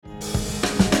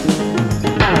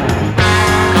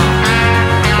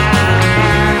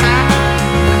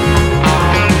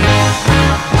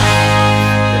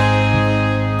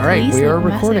right, Please we leave are a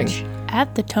recording. message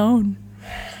at the tone.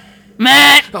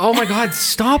 Matt! Oh my God,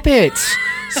 stop it.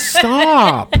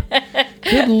 Stop.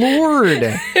 Good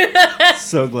Lord.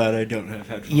 So glad I don't have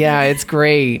headphones. Yeah, it's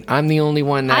great. I'm the only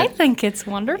one that... I think it's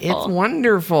wonderful. It's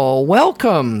wonderful.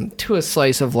 Welcome to A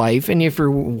Slice of Life. And if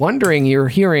you're wondering, you're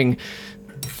hearing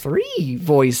 3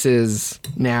 voices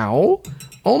now.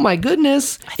 Oh my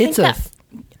goodness.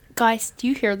 Guys, do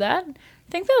you hear that?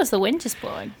 I think that was the wind just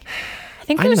blowing. I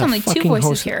think I'm there's the only 2 fucking voices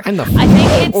host. here. I'm the I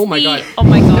think it's Oh my God. Oh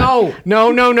my God.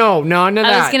 No, none of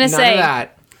that. I was gonna None say- of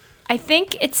that. I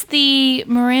think it's the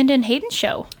Miranda and Hayden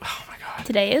show. Oh my God.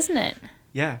 Today, isn't it?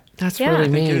 Yeah. That's Yeah. really I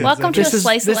think it mean. is. Welcome to This A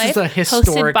Slice of Life. This is a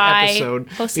historic episode.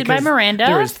 Hosted by because Miranda.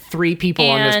 There is 3 people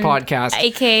on this and podcast.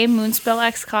 AKA Moonspell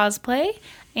X Cosplay.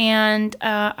 And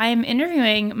I'm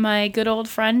interviewing my good old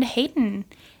friend Hayden.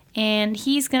 And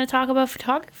he's going to talk about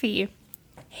photography.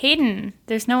 Hayden,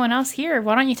 there's no one else here.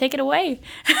 Why don't you take it away?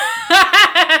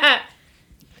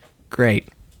 Great.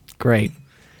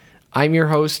 I'm your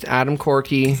host, Adam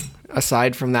Corky.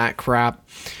 Aside from that crap.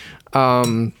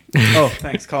 Oh,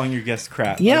 thanks. Calling your guest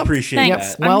crap. Yep. I appreciate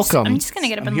Thanks. that. Welcome. I'm just going to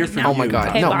get up I'm and here leave for now. Oh my you. God.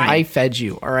 Okay, No, bye. I fed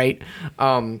you. All right.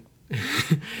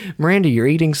 Miranda, you're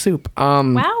eating soup.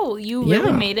 Wow, you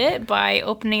really Yeah. made it by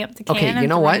opening up the can Okay, you and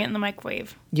know throwing what? it in the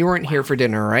microwave. You weren't here for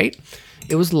dinner, right?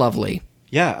 It was lovely.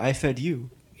 Yeah, I fed you.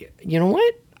 You know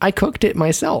what? I cooked it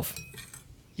myself.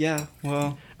 Yeah,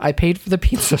 well, I paid for the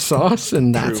pizza sauce,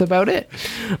 and that's True. about it.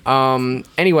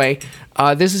 Anyway,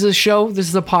 this is a show. This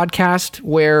is a podcast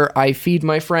where I feed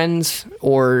my friends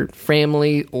or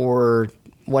family or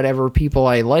whatever people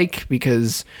I like,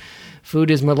 because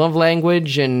food is my love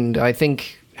language, and I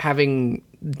think having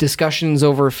discussions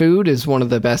over food is one of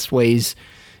the best ways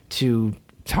to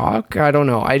talk. I don't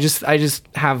know. I just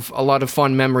have a lot of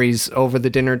fun memories over the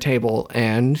dinner table,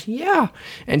 and yeah.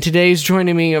 And today's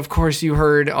joining me, of course, you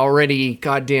heard already.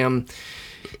 Goddamn,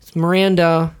 it's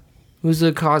Miranda, who's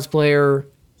a cosplayer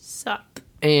Sup.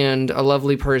 and a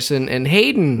lovely person, and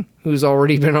Hayden, who's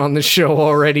already been on the show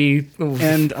already,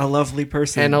 and a lovely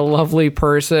person. and a lovely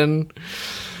person.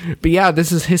 But yeah,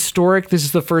 this is historic. This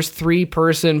is the first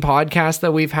 3-person podcast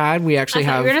that we've had. We actually I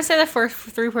thought have. you were going to say the first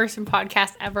 3-person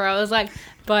podcast ever. I was like,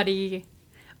 buddy.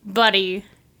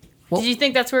 Well- Did you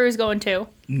think that's where he was going to?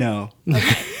 No.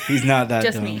 He's not that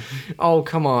Just dumb. me. Oh,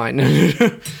 come on.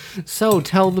 So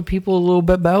tell the people a little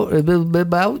bit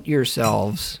about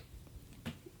yourselves.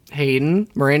 Hayden,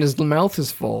 Miranda's mouth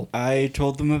is full. I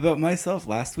told them about myself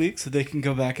last week, so they can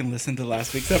go back and listen to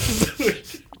last week's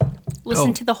episode.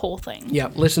 Listen to the whole thing. Yeah,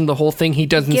 listen to the whole thing. He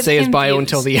doesn't Give say his him bio views.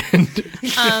 until the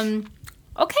end.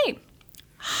 Okay.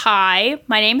 Hi,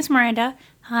 my name is Miranda.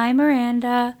 Hi,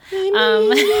 Miranda.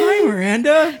 Hi,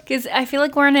 Miranda. Because I feel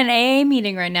like we're in an AA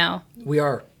meeting right now. We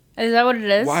are. Is that what it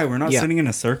is? Why? We're not Yeah. sitting in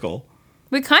a circle.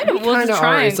 We kind of was Kinda a are.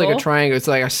 triangle. It's like a triangle. It's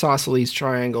like a isosceles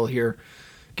triangle here.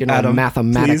 Getting all Adam,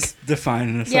 mathematic. please define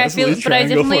an Yeah, I feel- isosceles but I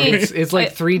triangle for definitely- me. It's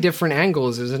like 3 different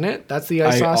angles, isn't it? That's the I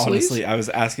isosceles. honestly, I was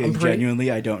asking pretty-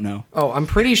 genuinely. I don't know. Oh, I'm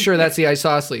pretty sure that's the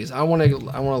isosceles. I want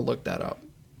to look that up.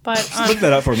 But Look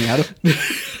that up for me, Adam. do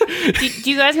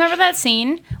you guys remember that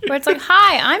scene where it's like,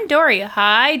 "Hi, I'm Dory.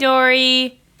 Hi,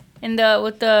 Dory," and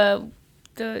with the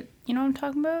you know what I'm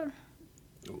talking about?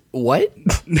 What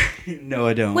No,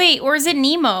 I don't. Wait, or is it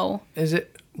Nemo? is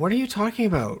it? What are you talking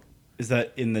about? Is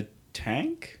that in the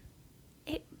tank?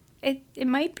 It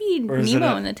might be Or is it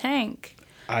Nemo a- in the tank.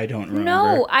 I don't remember.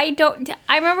 No, I don't.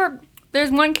 I remember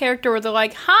there's one character where they're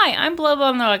like, "Hi, I'm blah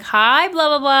blah," and they're like, "Hi, blah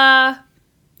blah blah."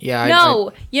 Yeah.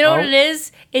 No, you know Oh. what it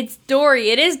is? It's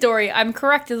Dory. It is Dory. I'm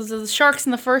correct. It was the sharks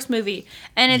in the first movie,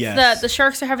 and it's Yes. the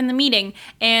sharks are having the meeting,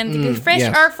 and the fish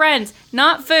yes. are friends,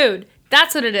 not food.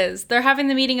 That's what it is. They're having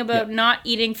the meeting about not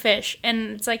eating fish,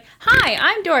 and it's like, "Hi,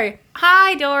 I'm Dory.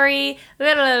 Hi, Dory."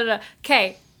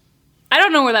 Okay, I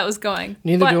don't know where that was going.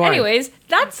 Neither but do I. anyways,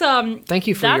 that's Thank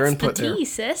you for your input That's the there. tea,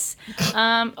 sis.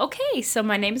 Okay, so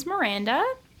my name is Miranda.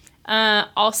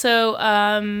 Also,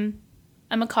 I'm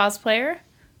a cosplayer.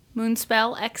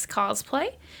 Moonspell X Cosplay.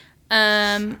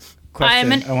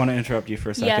 Question. I want to interrupt you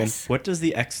for a second. Yes. What does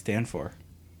the X stand for?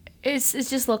 It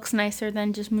just looks nicer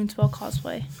than just Moonspell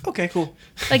Cosplay. Okay, cool.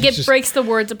 Like it Just- breaks the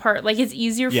words apart. Like it's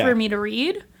easier Yeah. for me to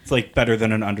read. It's like better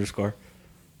than an underscore.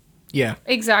 Yeah.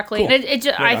 Exactly. Cool. And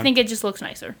I Right on. think it just looks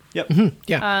nicer. Yep.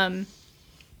 Yeah. And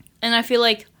I feel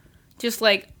like just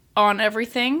like on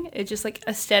everything, it just like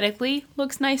aesthetically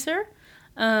looks nicer.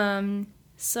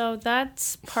 So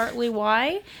that's partly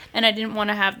why. And I didn't want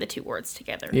to have the 2 words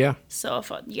together. Yeah. So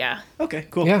if yeah. Okay,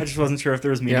 cool. Yeah. I just wasn't sure if there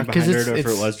was meaning Yeah, 'cause behind it or if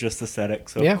it's- it was just aesthetic.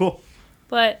 So Yeah. cool.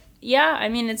 But yeah, I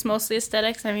mean it's mostly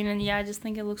aesthetics. I mean, and yeah, I just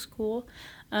think it looks cool.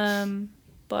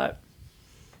 But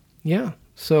Yeah.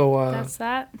 So That's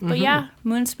that. But yeah,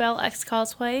 Moonspell X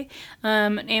Cosplay,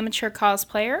 an amateur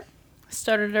cosplayer.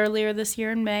 Started earlier this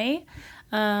year in May.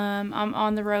 I'm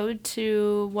on the road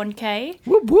to 1K.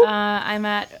 whoop, whoop.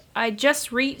 I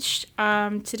just reached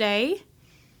today.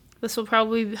 This will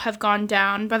probably have gone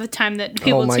down by the time that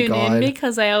people my tune God. in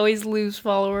because I always lose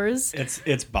followers.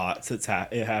 It's bots. It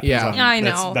happens. Yeah. I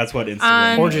know. That's what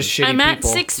Instagram. Or is. just shitty I'm at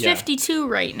people. 652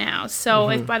 right now. So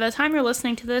if by the time you're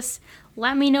listening to this,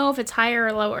 let me know if it's higher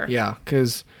or lower. Yeah,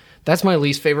 because that's my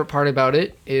least favorite part about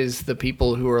it is the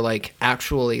people who are like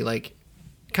actually like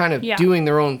kind of Yeah. doing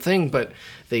their own thing, but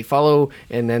they follow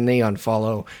and then they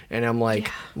unfollow, and I'm like,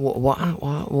 why?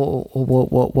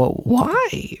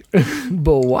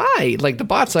 But why? Like the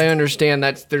bots, I understand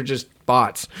they're just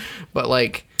bots, but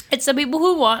like, It's the people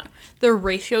who want their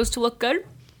ratios to look good.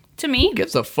 To me, who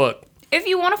gives a fuck? if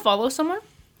you want to follow someone,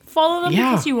 follow them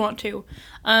Yeah. because you want to.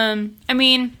 I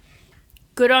mean,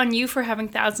 good on you for having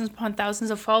thousands upon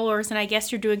thousands of followers, and I guess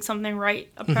you're doing something right,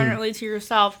 apparently, to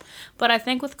yourself. But I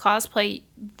think with cosplay,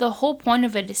 the whole point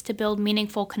of it is to build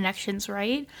meaningful connections,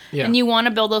 right? Yeah. And you want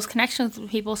to build those connections with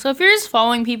people. So if you're just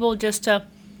following people just to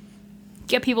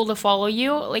get people to follow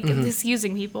you, like just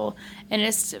using people, and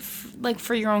it's like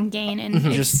for your own gain, and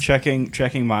it's, Just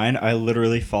checking mine. I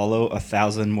literally follow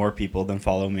 1,000 more people than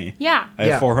follow me. yeah. I have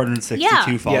Yeah.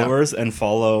 462 Yeah. followers and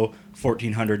follow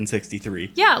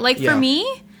 1,463. Yeah, like Yeah. for me,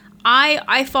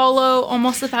 I follow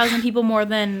almost 1,000 people more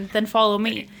than follow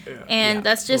me, and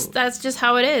that's just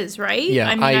how it is, right? Yeah,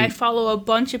 I mean, I follow a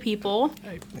bunch of people,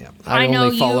 Yeah, I know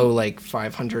only follow you- like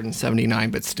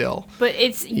 579, but still. but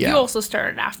it's Yeah. you also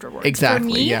started afterwards.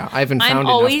 Exactly, For me, yeah. I haven't I'm found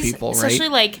enough always, people, right? especially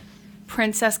like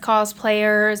princess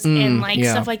cosplayers and like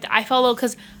yeah. stuff like that. I follow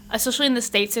because especially in the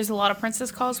States, there's a lot of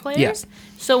princess cosplayers. Yeah.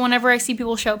 So whenever I see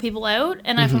people shout people out,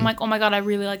 and if I'm like, oh my god, I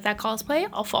really like that cosplay,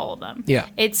 I'll follow them. Yeah.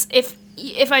 It's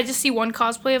if I just see one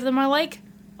cosplay of them I like,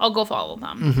 I'll go follow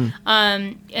them.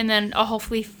 And then I'll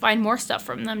hopefully find more stuff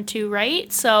from them too,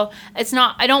 right? So it's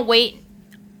not, I don't wait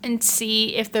and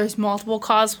see if there's multiple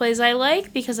cosplays I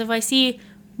like, because if I see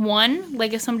one,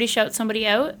 like if somebody shouts somebody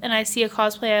out and I see a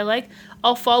cosplay I like,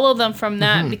 I'll follow them from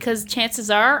that, because chances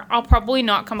are I'll probably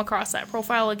not come across that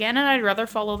profile again, and I'd rather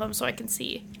follow them so I can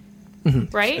see.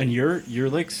 Right? And you're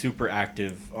like super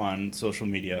active on social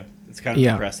media. It's kind of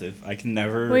Yeah. impressive. I can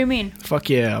never. What do you mean?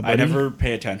 Fuck yeah, buddy. I never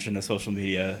pay attention to social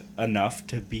media enough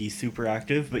to be super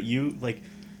active, but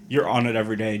you're on it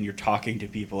every day and you're talking to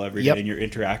people every day Yep. and you're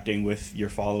interacting with your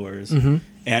followers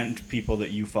and people that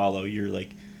you follow. You're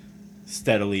like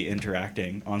steadily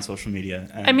interacting on social media.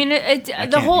 And I mean, I the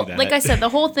can't whole, do that. like I said, the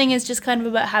whole thing is just kind of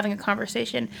about having a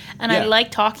conversation, and I Yeah.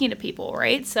 like talking to people,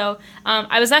 right? So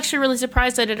I was actually really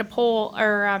surprised. I did a poll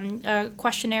or a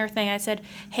questionnaire thing. I said,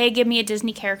 "Hey, give me a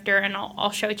Disney character, and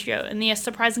I'll shout you out." And the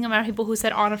surprising amount of people who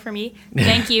said Anna for me,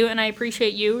 thank you, and I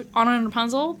appreciate you. Anna and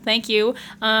Rapunzel, thank you.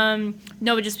 No,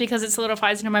 but just because it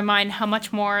solidifies into my mind how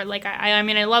much more, like I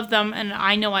mean, I love them, and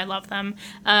I know I love them,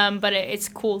 but it's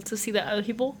cool to see that other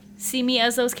people see me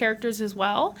as those characters as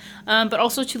well, but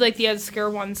also to like the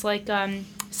obscure ones, like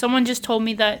someone just told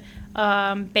me that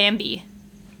Bambi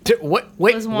What?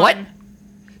 Wait, was what? one.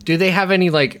 Do they have any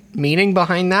like meaning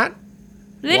behind that?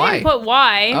 They Why? didn't put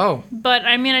why. Oh. But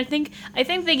I mean, I think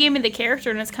they gave me the character,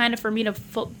 and it's kind of for me to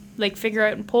like figure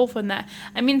out and pull from that.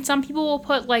 I mean, some people will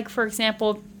put, like, for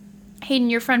example, Hayden,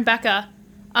 your friend Becca,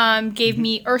 gave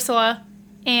me Ursula,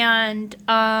 and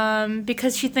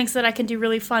because she thinks that I can do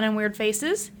really fun and weird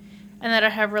faces, and that I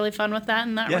have really fun with that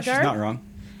in that yeah, regard. she's not wrong.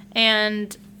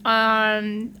 And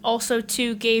also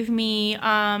too gave me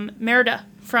Merida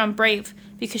from Brave,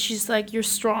 because she's like, you're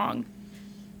strong.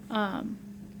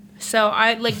 So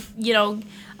I like,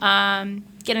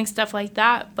 getting stuff like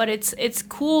that, but it's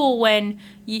cool when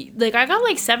you, like, I got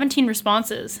like 17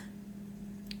 responses.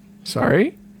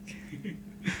 Sorry,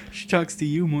 She talks to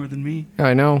you more than me.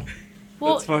 I know.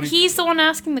 Well, That's funny. he's the one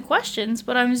asking the questions,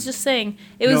 but I was just saying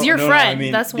it was your No, friend. I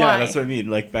mean, that's why. Yeah, that's what I mean.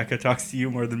 Like, Becca talks to you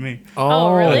more than me.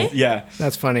 Oh, really? Yeah.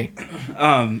 That's funny.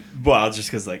 Well, just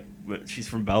because, like, she's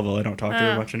from Belleville. I don't talk to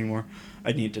her Oh. much anymore.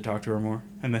 I need to talk to her more.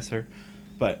 I miss her.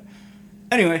 But,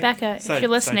 anyway. Becca, if you're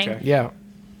listening. sidetrack. Yeah.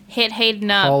 Hit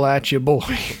Hayden up. All at you, boy.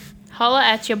 Holla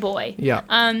at your boy. Yeah.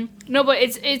 No, but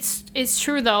it's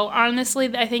true though.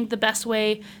 Honestly, I think the best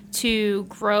way to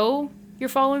grow your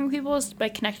following people is by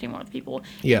connecting more with people.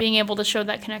 Yeah. Being able to show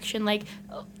that connection. Like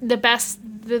the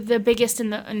biggest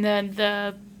and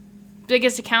the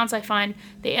biggest accounts I find,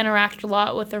 they interact a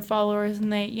lot with their followers,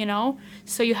 and they,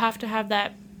 so you have to have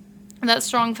that that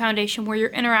strong foundation where you're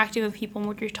interacting with people,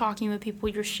 where you're talking with people,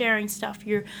 you're sharing stuff,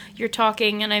 you're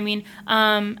talking. And I mean,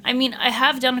 I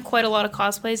have done quite a lot of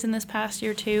cosplays in this past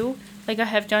year too. Like I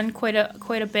have done quite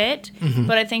a bit,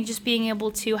 but I think just being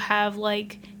able to have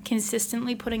like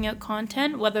consistently putting out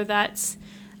content, whether that's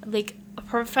like a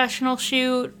professional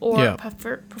shoot or a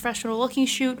professional looking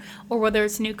shoot, or whether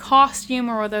it's a new costume,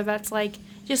 or whether that's like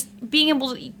just being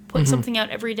able to put something out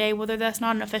every day, whether that's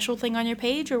not an official thing on your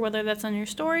page or whether that's on your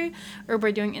story or by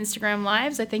doing Instagram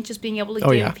lives. I think just being able to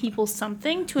give people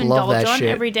something to indulge on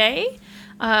every day.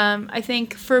 I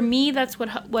think for me, that's what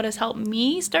has helped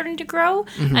me starting to grow.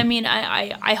 I mean,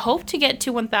 I hope to get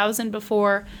to 1,000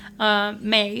 before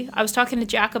May. I was talking to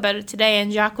Jack about it today,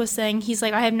 and Jack was saying, he's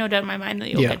like, I have no doubt in my mind that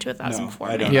you'll get to 1,000 before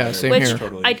May. Yeah, same Which here.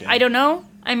 Totally I don't know.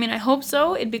 I mean, I hope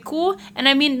so. It'd be cool. And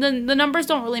I mean, the numbers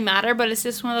don't really matter, but it's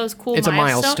just one of those cool It's a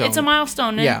milestone. It's a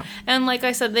milestone. And, Yeah. and like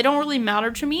I said, they don't really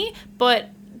matter to me, but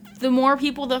the more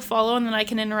people that follow and that I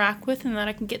can interact with and that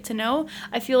I can get to know,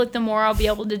 I feel like the more I'll be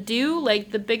able to do. Like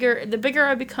the bigger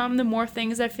I become, the more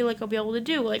things I feel like I'll be able to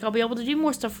do. Like I'll be able to do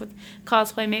more stuff with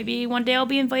cosplay. Maybe one day I'll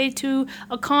be invited to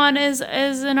a con as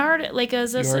an artist, like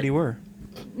as a You already were.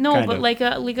 no, kind but of. like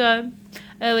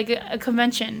a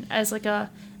convention as like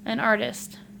an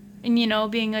artist. And, you know,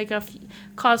 being like a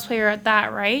cosplayer at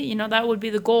that, right? You know, that would be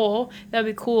the goal. That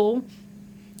would be cool.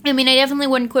 I mean, I definitely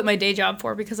wouldn't quit my day job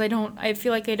for it because I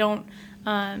feel like I don't,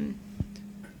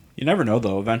 You never know,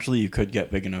 though. Eventually, you could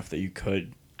get big enough that you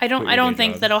could. I don't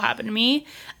think that'll happen to me.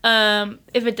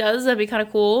 If it does, that'd be kind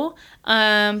of cool.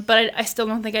 But I still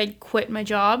don't think I'd quit my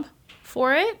job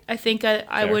for it. I think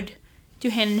I would do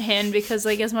hand in hand because,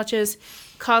 like, as much as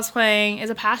cosplaying is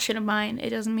a passion of mine, it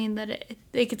doesn't mean that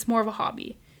it's more of a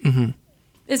hobby. Mm-hmm.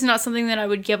 It's not something that I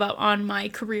would give up on my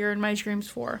career and my dreams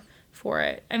for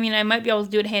it. I mean, I might be able to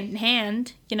do it hand in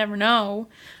hand. You never know.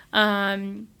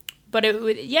 But it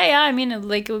would, I mean, it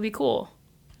would be cool.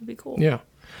 It'd be cool. Yeah.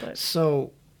 But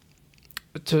So,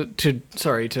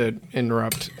 sorry to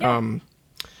interrupt.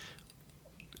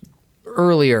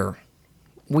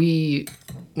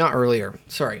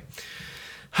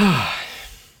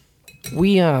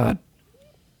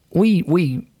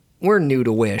 We're new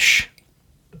to Wish,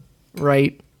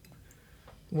 right?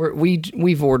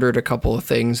 We've ordered a couple of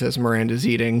things as Miranda's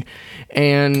eating,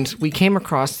 and we came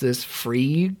across this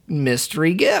free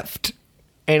mystery gift,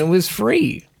 and it was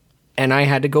free, and I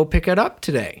had to go pick it up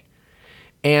today.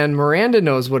 And Miranda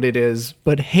knows what it is,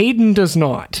 but Hayden does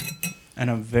not. And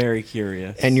I'm very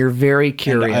curious. And you're very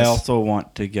curious. And I also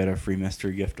want to get a free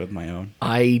mystery gift of my own.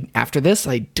 After this,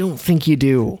 I don't think you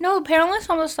do. no, apparently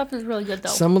some of the stuff is really good though.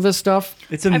 Some of the stuff,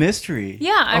 It's a mystery.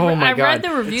 Yeah, Oh my I read God.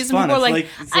 the reviews It's and fun. people are It's like,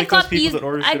 like- it's I like got those people these, that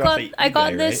order I shit got, off I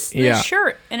got eBay, this, right? Yeah. this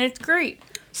shirt and it's great.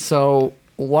 so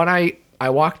what I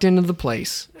walked into the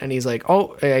place and he's like,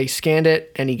 oh, I scanned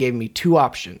it and he gave me two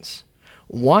options.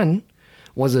 One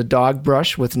was a dog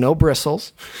brush with no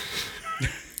bristles.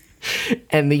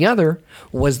 And the other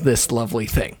was this lovely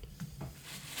thing.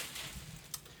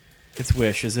 It's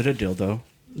Wish. Is it a dildo?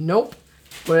 Nope.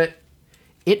 But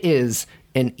it is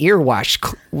an earwax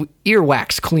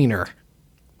cleaner.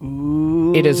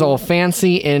 Ooh. It is all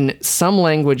fancy in some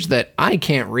language that I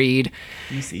can't read.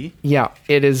 You see? Yeah,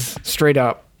 it is straight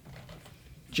up.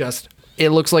 It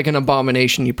looks like an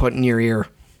abomination you put in your ear.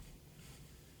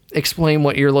 Explain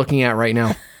what you're looking at right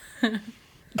now.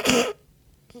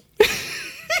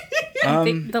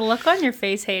 The look on your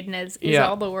face, Hayden, is Yeah.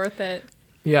 all the worth it.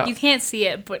 Yeah. You can't see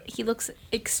it, but he looks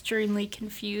extremely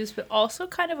confused, but also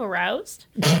kind of aroused.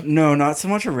 No, not so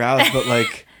much aroused, but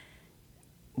like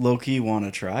low-key want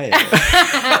to try it.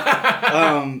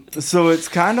 So it's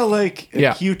kind of like a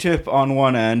Yeah. Q-tip on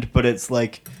one end, but it's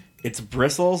like it's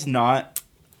bristles, not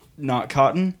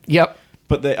cotton. Yep.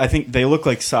 But I think they look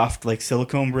like soft, like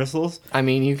silicone bristles. I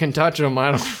mean, you can touch them.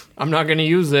 I'm not going to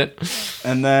use it.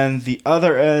 And then the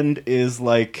other end is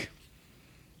like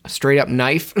A straight up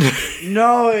knife.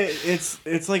 no,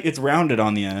 it's like it's rounded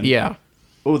on the end. Yeah.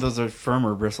 Oh, those are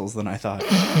firmer bristles than I thought.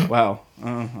 Wow.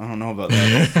 I don't know about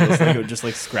that. It feels like it would just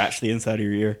like scratch the inside of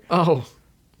your ear. Oh.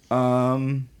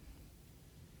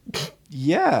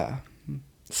 Yeah.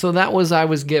 So that was I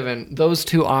was given those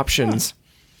two options.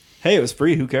 Hey, it was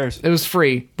free. Who cares? It was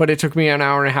free, but it took me an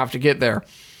hour and a half to get there.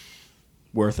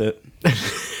 Worth it.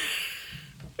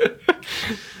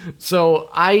 So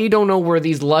I don't know where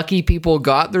these lucky people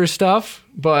got their stuff,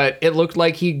 but it looked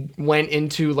like he went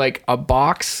into like a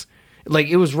box. Like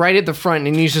it was right at the front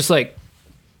and he's just like,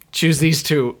 choose these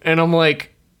two. And I'm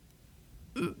like,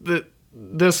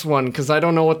 this one, because I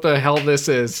don't know what the hell this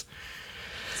is.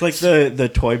 It's like the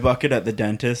toy bucket at the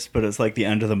dentist, but it's like the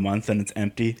end of the month and it's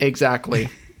empty. Exactly.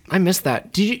 I missed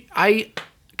that.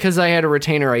 because I had a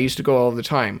retainer, I used to go all the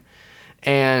time.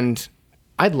 And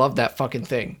I love that fucking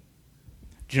thing.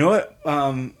 Do you know what?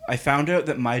 I found out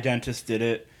that my dentist did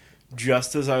it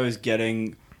just as I was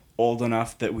getting old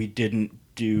enough that we didn't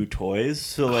do toys.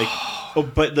 So like,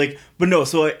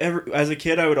 so as a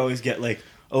kid, I would always get like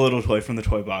a little toy from the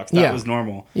toy box. That was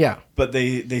normal. Yeah. But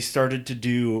they started to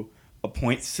do a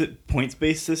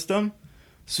points-based system,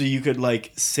 so you could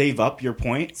like save up your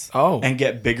points and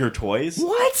get bigger toys.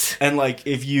 What? And like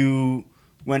if you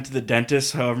went to the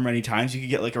dentist however many times, you could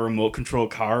get like a remote control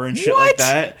car and shit like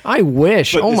that. I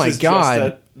wish. But oh my god.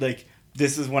 Just like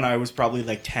this is when I was probably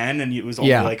like 10 and it was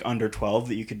only like under 12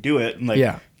 that you could do it. And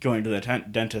like going to the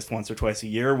dentist once or twice a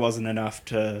year wasn't enough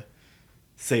to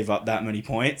save up that many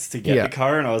points to get the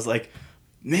car. And I was like,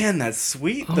 man, that's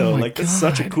sweet though. Like that's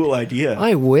such a cool idea.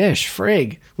 I wish,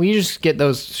 frig. Will you just get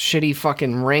those shitty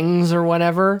fucking rings or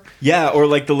whatever? Yeah, or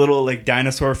like the little like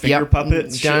dinosaur finger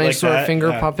puppets. Dinosaur like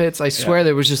finger puppets. I swear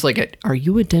there was just like are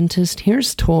you a dentist?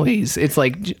 Here's toys. It's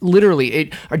like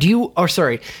literally are you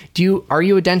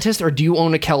a dentist or do you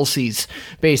own a Kelsey's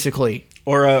basically?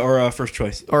 Or a first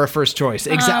choice. Or a first choice.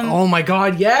 Exactly. Oh my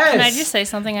god, yes. Can I just say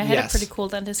something? I had a pretty cool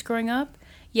dentist growing up.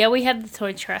 Yeah, we had the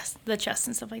toy chest,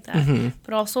 and stuff like that. Mm-hmm.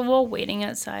 But also, while waiting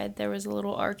outside, there was a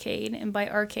little arcade, and by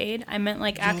arcade, I meant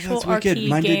like actual arcade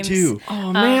Mine games. Did too.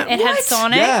 Oh man, it had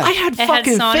Sonic. Yeah. I had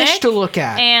fucking fish to look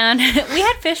at, and we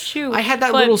had fish too. I had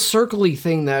that little circly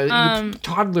thing that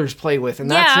toddlers play with,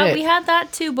 and that's it. Yeah, we had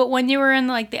that too. But when you were in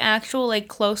like the actual like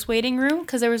close waiting room,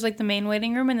 because there was like the main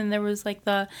waiting room, and then there was like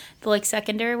the like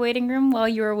secondary waiting room while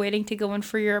you were waiting to go in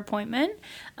for your appointment.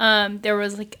 There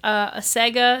was like a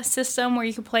Sega system where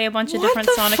you could play a bunch of different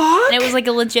Sonic, and it was like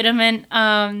a legitimate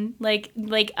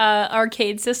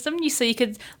arcade system. So you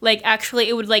could like actually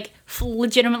it would like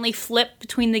legitimately flip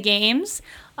between the games.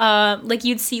 Like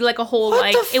you'd see like a whole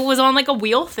it was on like a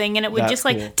wheel thing, and it would just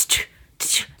like.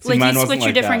 Like you switch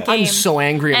your different games. I'm so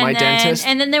angry at my dentist.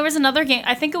 And then there was another game.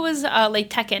 I think it was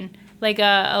like Tekken. Like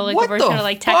a version of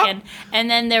like Tekken. And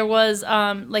then there was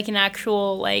like an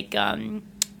actual like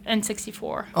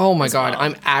N64. Oh my god,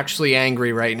 I'm actually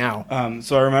angry right now.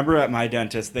 So I remember at my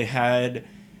dentist they had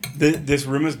this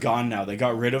room is gone now. They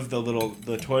got rid of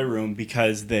the toy room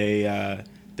because they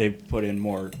put in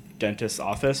more dentist's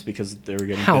office because they were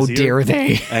getting How busier. dare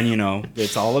they? And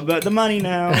it's all about the money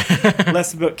now.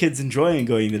 Less about kids enjoying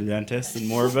going to the dentist and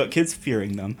more about kids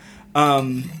fearing them.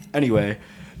 Anyway,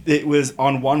 it was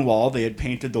on one wall. They had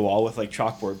painted the wall with like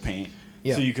chalkboard paint,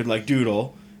 so you could like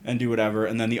doodle and do whatever.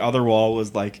 And then the other wall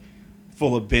was like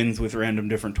full of bins with random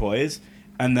different toys.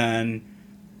 And then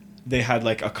they had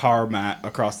like a car mat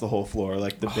across the whole floor,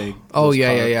 like the big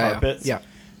carpets. Yeah.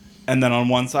 And then on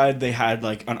one side they had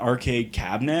like an arcade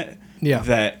cabinet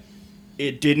that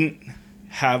it didn't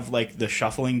have like the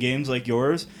shuffling games like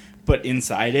yours, but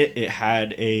inside it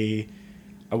had I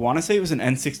want to say it was an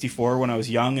N64 when I was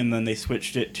young, and then they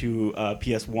switched it to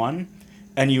PS1,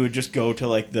 and you would just go to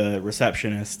like the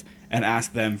receptionist and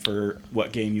ask them for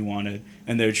what game you wanted,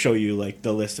 and they would show you like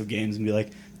the list of games and be like,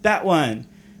 that one,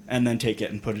 and then take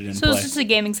it and put it in play. So it's just a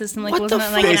gaming system, like what wasn't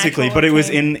it like basically, an but it was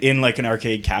game? in like an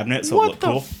arcade cabinet, so it looked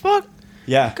cool. What the fuck?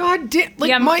 Yeah. God damn!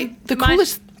 Like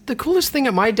the coolest thing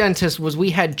at my dentist was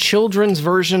we had children's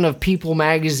version of People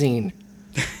magazine.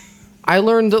 I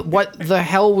learned what the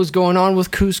hell was going on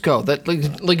with Cusco. That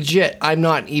like legit. I'm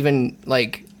not even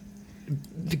like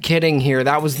kidding here.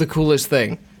 That was the coolest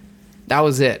thing. That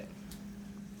was it.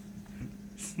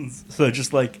 So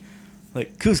just like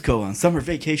Cusco on summer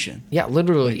vacation. Yeah,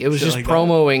 literally. It was just like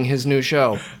promoting his new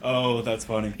show. Oh, that's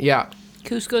funny. Yeah.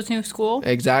 Cusco's new school.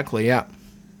 Exactly, yeah.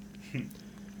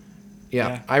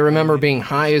 Yeah. I remember being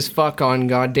high as fuck on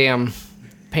goddamn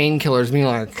painkillers, being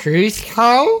like,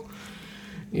 Cusco?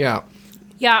 Yeah.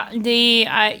 Yeah,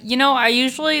 I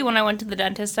usually, when I went to the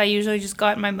dentist, I usually just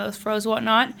got my mouth froze,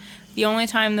 whatnot. The only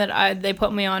time that they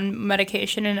put me on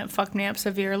medication and it fucked me up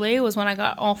severely was when I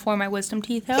got all 4 of my wisdom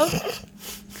teeth out.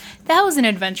 That was an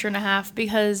adventure and a half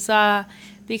because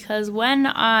when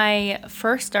I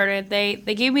first started, they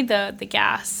gave me the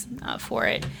gas for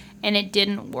it, and it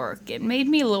didn't work. It made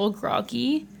me a little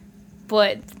groggy,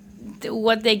 but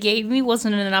what they gave me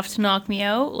wasn't enough to knock me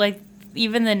out. Like,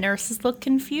 even the nurses looked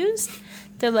confused.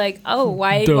 They're like, oh,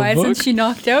 why isn't she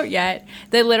knocked out yet?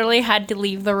 They literally had to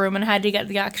leave the room and had to get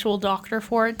the actual doctor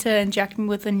for it to inject me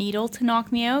with a needle to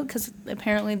knock me out, because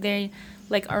apparently they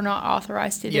are not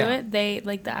authorized to do it. They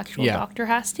the actual doctor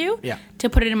has to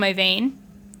put it in my vein.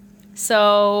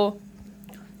 So,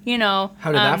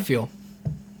 how did that feel?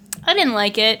 I didn't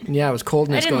like it. Yeah, it was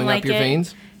coldness going up your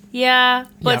veins. Yeah,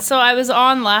 but so I was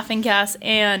on laughing gas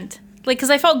and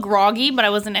because I felt groggy, but I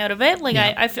wasn't out of it.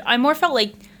 I more felt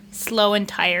like slow and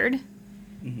tired.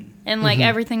 And like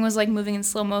everything was like moving in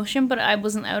slow motion, but I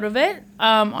wasn't out of it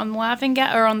on the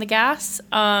on the gas.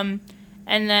 And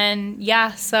then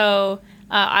so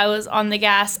I was on the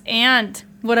gas and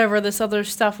whatever this other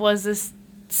stuff was, this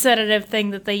sedative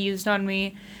thing that they used on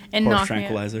me and Horse knocked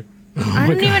tranquilizer.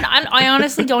 me out. I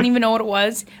honestly don't even know what it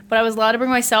was, but I was allowed to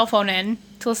bring my cell phone in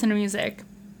to listen to music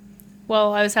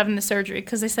while I was having the surgery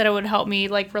because they said it would help me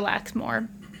like relax more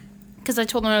because I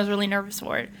told them I was really nervous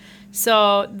for it.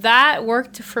 So that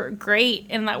worked for great,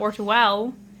 and that worked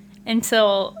well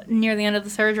until near the end of the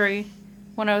surgery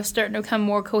when I was starting to become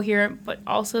more coherent, but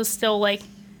also still, like,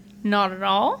 not at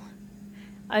all.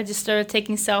 I just started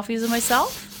taking selfies of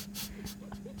myself.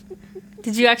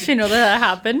 Did you actually know that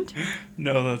happened?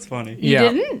 No, that's funny. You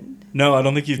didn't? No, I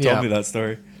don't think you've told me that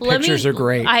story. Pictures are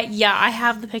great. I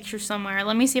have the pictures somewhere.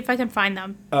 Let me see if I can find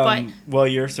them. While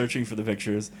you're searching for the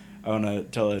pictures, I want to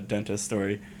tell a dentist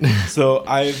story. So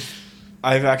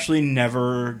I've actually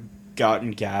never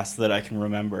gotten gas that I can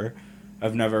remember.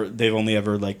 They've only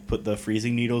ever like put the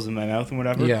freezing needles in my mouth and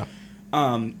whatever. Yeah.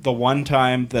 The one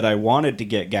time that I wanted to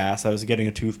get gas, I was getting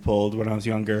a tooth pulled when I was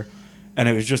younger, and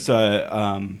it was just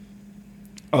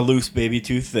a loose baby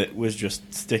tooth that was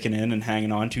just sticking in and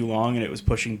hanging on too long, and it was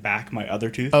pushing back my other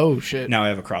tooth. Oh, shit. Now I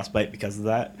have a crossbite because of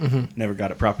that. Never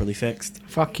got it properly fixed.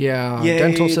 Fuck yeah. Yay,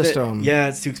 Dental system.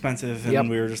 It's too expensive. And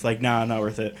we were just like, nah, not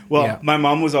worth it. Well, my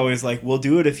mom was always like, we'll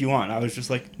do it if you want. I was just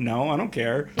like, no, I don't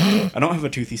care. I don't have a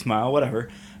toothy smile, whatever.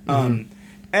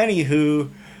 Anywho,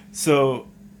 so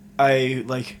I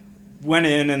like went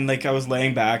in and like I was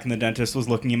laying back and the dentist was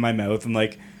looking in my mouth and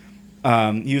like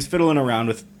he was fiddling around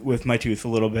with my tooth a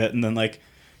little bit, and then like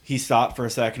he stopped for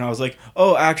a second. I was like,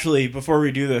 "Oh, actually, before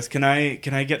we do this, can I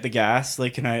get the gas?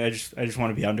 Like, can I just want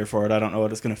to be under for it. I don't know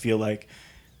what it's gonna feel like."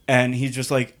 And he's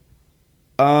just like,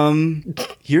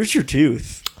 here's your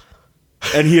tooth."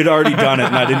 And he had already done it,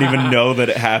 and I didn't even know that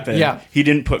it happened. Yeah, he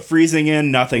didn't put freezing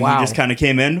in, nothing. Wow. He just kind of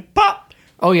came in, pop.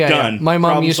 Oh yeah, done. Yeah. My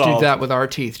mom Problem used to solved. do that with our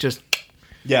teeth. Just.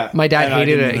 Yeah. My dad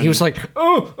hated it. He was like,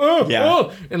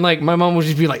 oh. And like, my mom would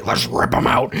just be like, let's rip them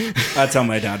out. That's how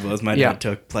my dad was. My dad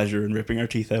took pleasure in ripping our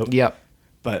teeth out. Yep.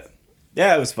 But,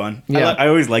 yeah, it was fun. Yeah. I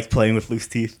always liked playing with loose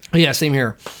teeth. Yeah, same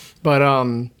here. But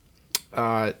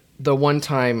the one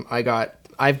time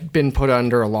I've been put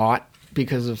under a lot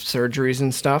because of surgeries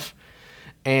and stuff.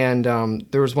 And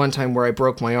there was one time where I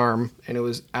broke my arm and it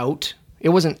was out. It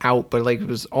wasn't out, but like it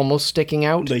was almost sticking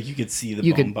out. Like you could see the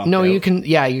bone bump out. No, you could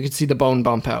see the bone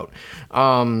bump out.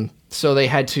 So they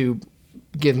had to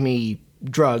give me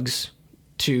drugs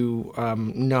to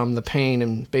numb the pain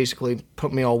and basically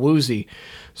put me all woozy.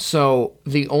 So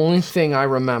the only thing I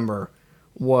remember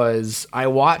was I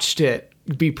watched it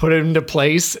be put into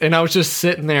place, and I was just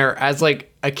sitting there as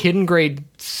like a kid in grade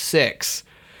 6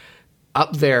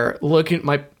 up there looking at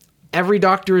my... Every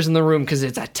doctor is in the room because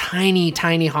it's a tiny,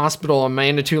 tiny hospital on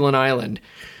Manitoulin Island.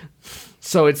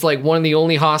 So it's like one of the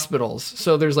only hospitals.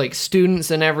 So there's like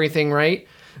students and everything, right?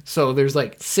 So there's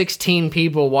like 16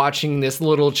 people watching this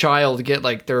little child get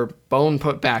like their bone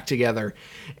put back together.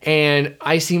 And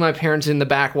I see my parents in the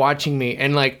back watching me,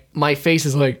 and like my face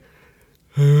is like,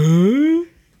 huh?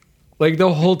 Like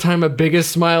the whole time a biggest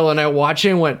smile, and I watch it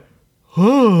and went,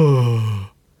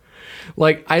 oh.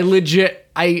 Like I legit...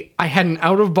 I had an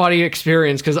out-of-body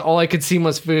experience because all I could see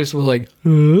my face was like,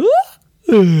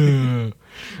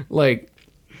 like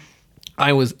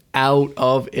I was out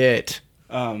of it.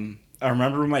 I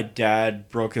remember when my dad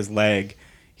broke his leg.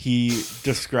 He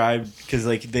described because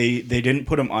like they didn't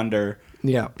put him under,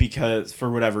 because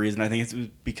for whatever reason. I think it's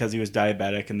because he was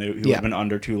diabetic and he would have been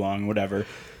under too long, whatever.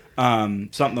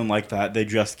 Something like that. They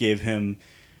just gave him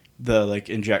the like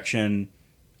injection.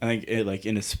 I think it like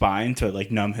in his spine to like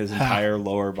numb his entire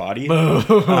lower body.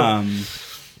 And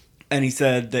he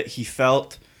said that he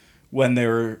felt when they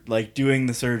were like doing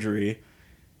the surgery,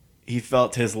 he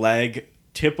felt his leg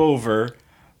tip over,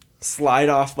 slide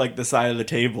off like the side of the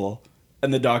table,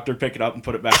 and the doctor pick it up and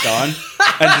put it back on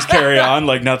and just carry on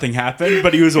like nothing happened.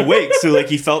 But he was awake, so like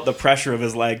he felt the pressure of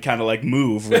his leg kind of like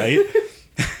move, right?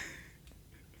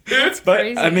 That's but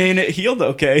crazy. I mean, it healed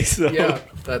okay. So yeah,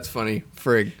 that's funny.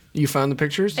 Frig, you found the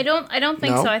pictures? I don't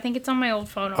think No? so. I think it's on my old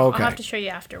phone. I'll Okay. have to show you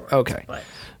afterwards. Okay.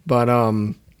 But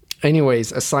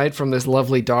anyways, aside from this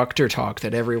lovely doctor talk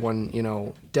that everyone,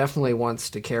 definitely wants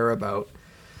to care about,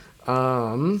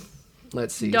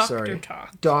 let's see.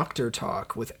 Doctor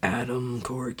talk with Adam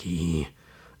Corky.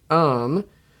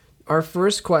 Our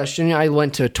first question, I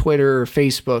went to Twitter,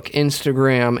 Facebook,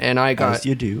 Instagram, and I got... As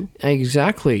you do.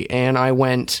 Exactly.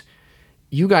 And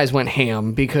you guys went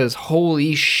ham because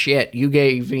holy shit, you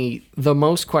gave me the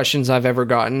most questions I've ever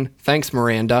gotten. Thanks,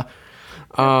 Miranda.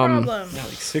 problem. Yeah,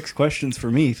 like 6 questions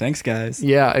for me. Thanks, guys.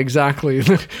 Yeah, exactly.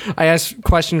 I asked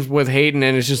questions with Hayden,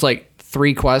 and it's just like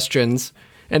 3 questions.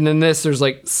 And then there's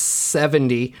like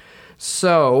 70.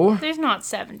 So... There's not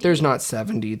 70. There's not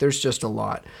 70. There's just a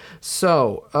lot.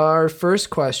 So, our first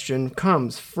question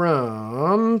comes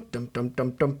from...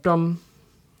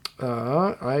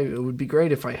 it would be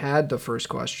great if I had the first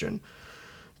question.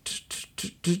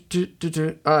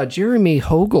 Jeremy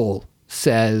Hogel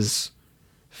says,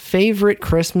 favorite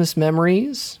Christmas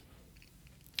memories?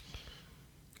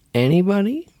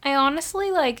 Anybody? I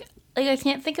honestly like I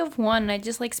can't think of one. I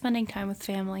just like spending time with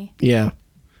family. Yeah.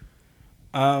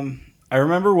 I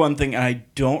remember one thing, and I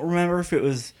don't remember if it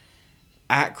was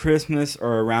at Christmas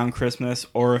or around Christmas,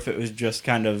 or if it was just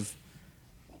kind of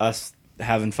us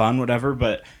having fun, whatever,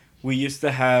 but we used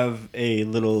to have a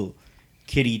little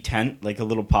kiddie tent, like a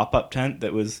little pop-up tent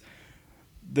that was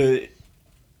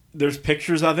there's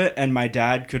pictures of it, and my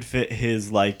dad could fit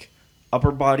his like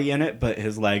upper body in it, but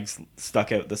his legs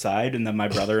stuck out the side, and then my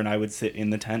brother and I would sit in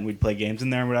the tent, we'd play games in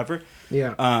there and whatever.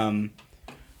 Yeah.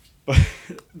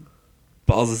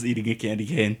 Balls is eating a candy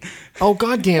cane. Oh,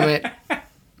 God damn it.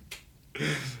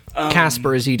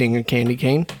 Casper is eating a candy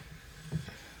cane.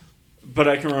 But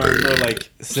I can remember like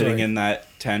sitting in that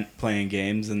tent playing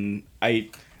games, and I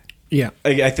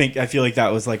feel like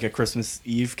that was like a Christmas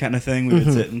Eve kind of thing. We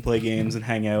would sit and play games and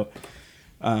hang out.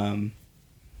 And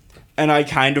I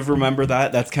kind of remember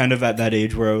that. That's kind of at that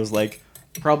age where I was like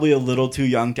probably a little too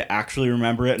young to actually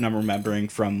remember it, and I'm remembering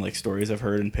from like stories I've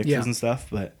heard and pictures and stuff.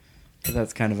 But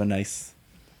that's kind of a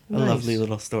lovely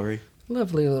little story.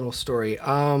 Lovely little story.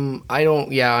 I'm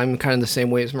kind of the same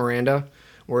way as Miranda,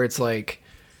 where it's like,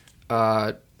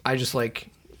 I just like,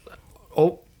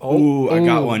 I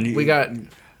got one. We got,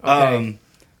 okay.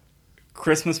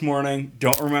 Christmas morning,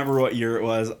 don't remember what year it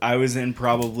was. I was in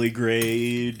probably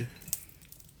grade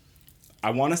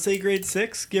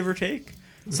 6, give or take,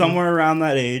 somewhere around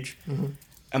that age. Mm-hmm.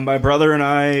 And my brother and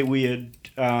I, we had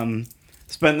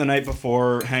spent the night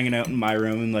before hanging out in my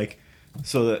room, and like,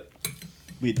 so that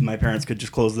my parents could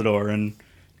just close the door and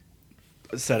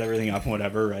set everything up and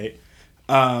whatever, right?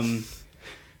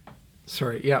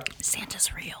 Sorry, yeah.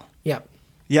 Santa's real. Yeah.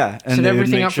 Yeah. And set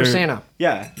everything up for Santa.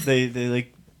 Yeah. They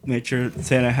like made sure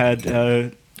Santa had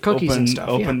cookies and stuff,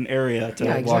 open area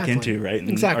to walk into, right?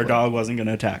 And our dog wasn't going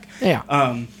to attack.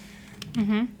 Yeah.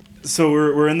 So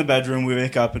we're in the bedroom, we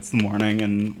wake up, it's the morning,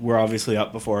 and we're obviously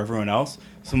up before everyone else.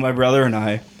 So my brother and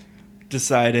I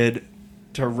decided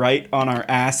to write on our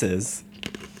asses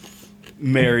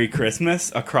Merry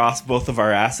Christmas across both of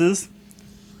our asses.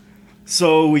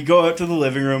 So we go out to the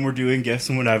living room, we're doing gifts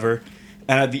and whatever,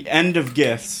 and at the end of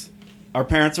gifts, our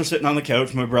parents are sitting on the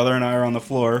couch, my brother and I are on the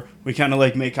floor, we kind of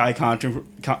like make eye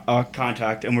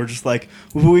contact, and we're just like,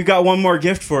 well, we've got one more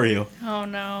gift for you. Oh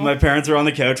no. My parents are on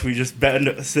the couch, we just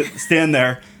stand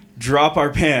there, drop our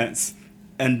pants,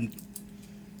 and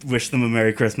wish them a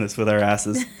Merry Christmas with our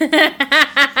asses.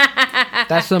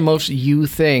 That's the most you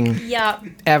thing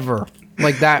ever.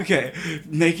 Like that. Okay,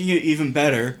 making it even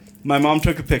better, my mom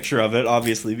took a picture of it,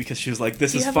 obviously, because she was like,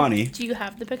 this is funny. Do you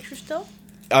have the picture still?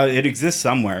 It exists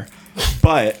somewhere.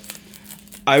 But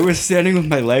I was standing with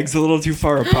my legs a little too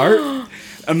far apart,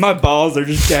 and my balls are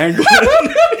just dangling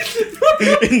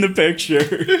in the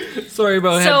picture. Sorry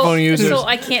about headphone users. So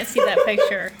I can't see that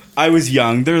picture. I was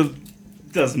young.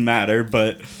 Doesn't matter,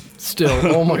 but... Still,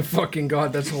 oh my fucking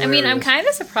God, that's hilarious. I mean, I'm kind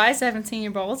of surprised I haven't seen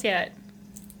your balls yet.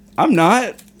 I'm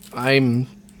not.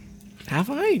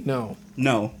 Have I? No.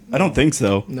 No, I don't think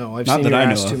so. No, I've not seen that your I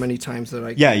know ass of. too many times that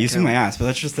I Yeah, you see my ass, but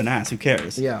that's just an ass. Who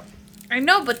cares? Yeah. I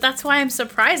know, but that's why I'm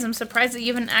surprised. I'm surprised that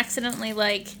you haven't accidentally,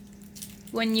 like,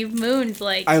 when you've mooned,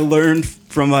 like... I learned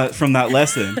from that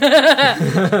lesson.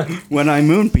 When I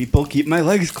moon people, keep my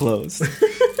legs closed.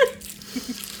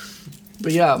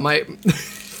 But yeah,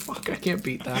 fuck, I can't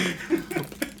beat that.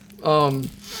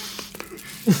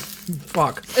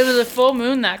 Fuck. It was a full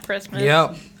moon that Christmas.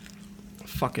 Yep.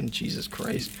 Fucking Jesus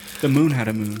Christ. The moon had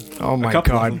a moon. Oh my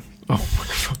God. Oh my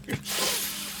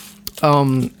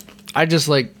fucking. I just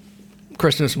like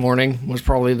Christmas morning was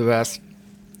probably the best.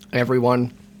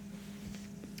 Everyone.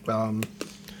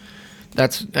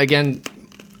 That's again.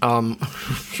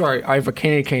 Sorry, I have a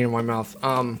candy cane in my mouth.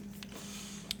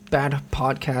 Bad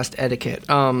podcast etiquette.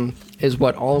 Is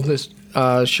what all of this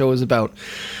show is about.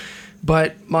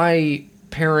 But my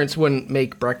parents wouldn't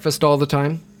make breakfast all the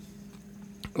time,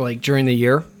 like during the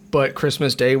year. But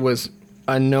Christmas Day was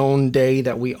a known day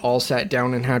that we all sat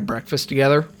down and had breakfast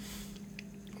together.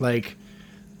 Like,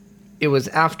 it was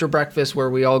after breakfast where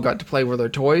we all got to play with our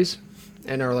toys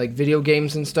and our like video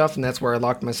games and stuff, and that's where I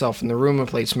locked myself in the room and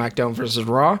played SmackDown vs.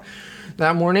 Raw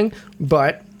that morning.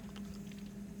 But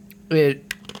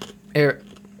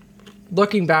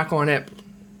looking back on it,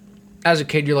 as a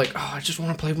kid, you're like, oh, I just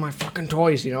want to play with my fucking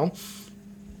toys, you know?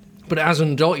 But as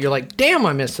an adult, you're like, damn,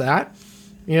 I miss that,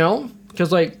 you know?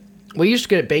 Because, like, we used to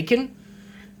get bacon,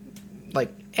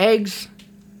 like, eggs,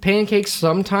 pancakes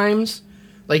sometimes.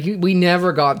 Like, we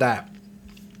never got that.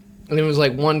 And it was,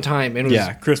 like, one time. And it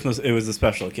was, Christmas, it was a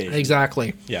special occasion.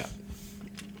 Exactly. Yeah.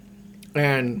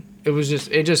 And it was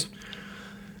just...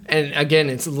 And again,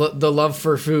 it's the love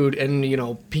for food and, you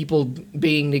know, people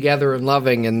being together and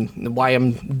loving and why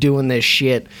I'm doing this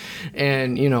shit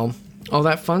and, you know, all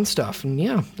that fun stuff. And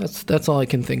yeah, that's all I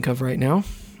can think of right now.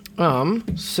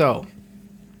 So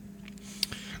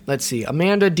let's see.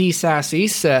 Amanda D. Sassy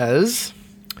says,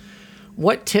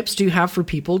 what tips do you have for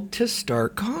people to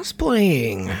start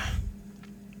cosplaying?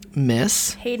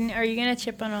 Miss Hayden, are you going to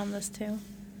chip in on this too?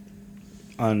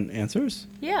 On answers?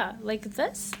 Yeah, like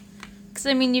this. Because,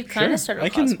 I mean, you kind of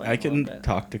started cosplaying I can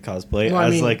talk to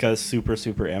cosplay like a super,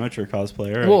 super amateur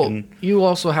cosplayer. Well, you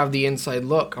also have the inside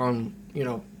look on, you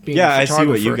know, being a I photographer. see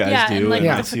what you guys do. And, like,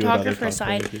 I the see what other photographer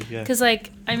side. Because, like,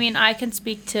 I mean, I can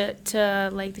speak to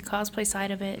like, the cosplay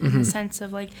side of it in the sense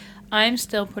of, like, I'm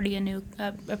still a pretty new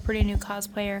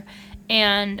cosplayer.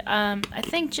 And I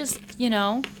think just, you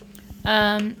know,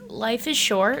 life is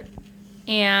short.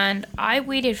 And I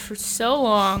waited for so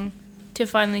long to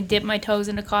finally dip my toes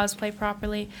into cosplay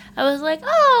properly. I was like,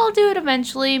 oh, I'll do it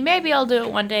eventually. Maybe I'll do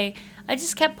it one day. I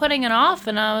just kept putting it off,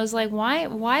 and I was like,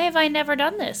 why have I never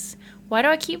done this? Why do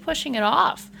I keep pushing it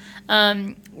off?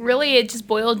 Really, it just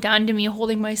boiled down to me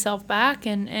holding myself back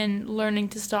and learning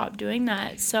to stop doing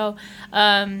that. So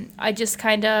I just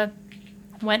kind of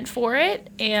went for it,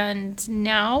 and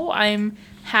now I'm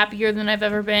happier than I've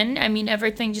ever been. I mean,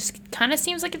 everything just kind of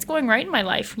seems like it's going right in my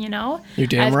life, you know? You're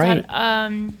damn right.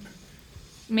 Got,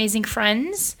 amazing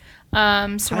friends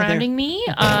surrounding me.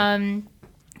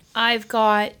 I've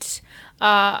got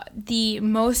the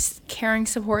most caring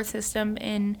support system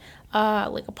in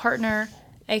like a partner,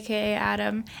 aka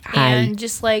Adam. Hi. And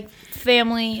just like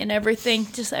family and everything.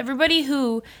 Just everybody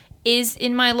who is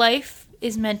in my life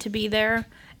is meant to be there,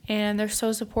 and they're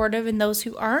so supportive. And those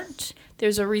who aren't,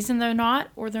 there's a reason they're not,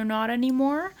 or they're not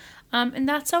anymore, and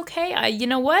that's okay. You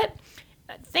know what?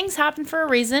 Things happen for a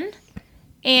reason,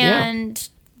 and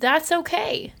that's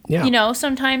okay. Yeah. You know,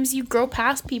 sometimes you grow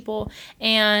past people,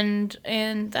 and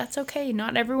that's okay.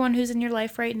 Not everyone who's in your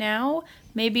life right now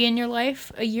may be in your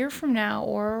life a year from now,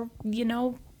 or, you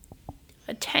know,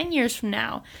 10 years from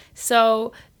now.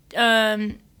 So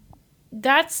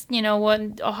that's, you know,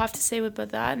 what I'll have to say about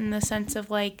that, in the sense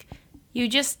of, like, you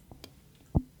just,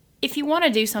 if you want to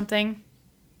do something,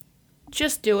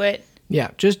 just do it.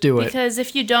 Yeah, just do it. Because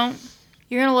if you don't,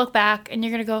 you're going to look back and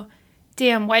you're going to go,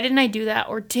 damn, why didn't I do that?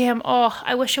 Or damn, oh,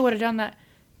 I wish I would have done that.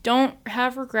 Don't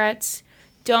have regrets.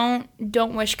 Don't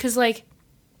wish. Because, like,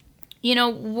 you know,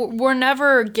 we're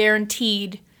never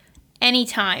guaranteed any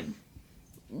time.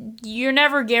 You're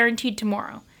never guaranteed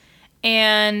tomorrow.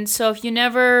 And so if you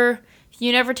never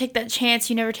take that chance,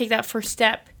 you never take that first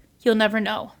step, you'll never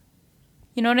know.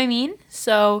 You know what I mean?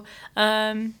 So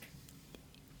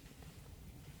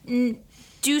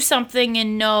do something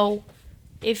and know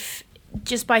if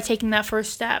just by taking that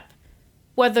first step,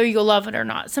 whether you'll love it or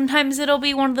not. Sometimes it'll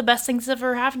be one of the best things that's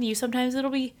ever happened to you. Sometimes it'll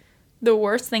be the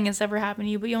worst thing that's ever happened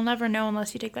to you, but you'll never know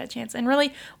unless you take that chance. And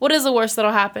really, what is the worst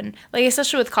that'll happen? Like,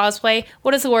 especially with cosplay,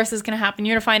 what is the worst that's going to happen?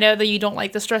 You're going to find out that you don't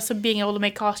like the stress of being able to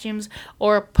make costumes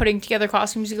or putting together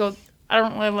costumes. You go, I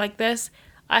don't really like this.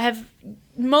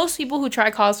 Most people who try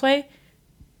cosplay,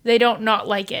 they don't not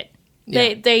like it.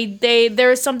 Yeah.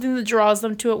 There is something that draws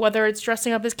them to it, whether it's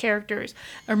dressing up as characters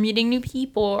or meeting new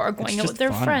people or going out with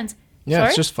their friends. Yeah, Sorry?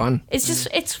 It's just fun.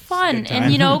 It's fun.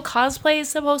 And, you know, cosplay is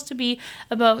supposed to be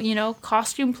about, you know,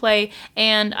 costume play.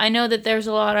 And I know that there's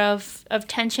a lot of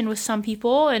tension with some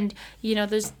people, and, you know,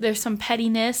 there's some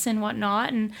pettiness and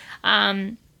whatnot. And,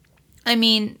 I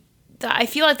mean, I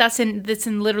feel like that's in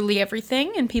literally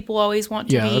everything, and people always want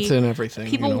to be... Yeah, that's in everything.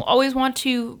 People always want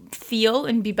to feel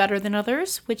and be better than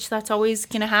others, which that's always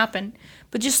going to happen.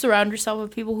 But just surround yourself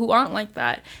with people who aren't like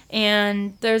that.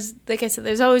 And there's, like I said,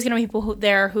 there's always going to be people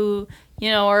who, you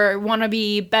know, or want to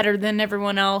be better than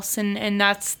everyone else, and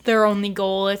that's their only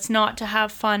goal. It's not to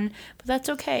have fun, but that's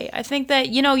okay. I think that,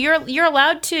 you know, you're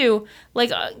allowed to,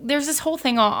 like, there's this whole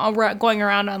thing going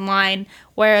around online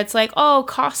where it's like, oh,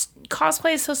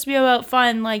 cosplay is supposed to be about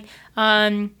fun. Like,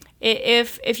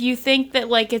 if you think that,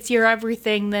 like, it's your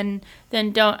everything, then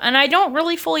don't. And I don't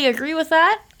really fully agree with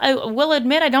that. I will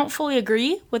admit I don't fully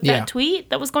agree with that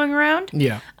tweet that was going around.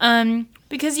 Yeah.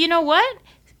 Because you know what?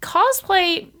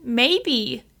 Cosplay may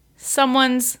be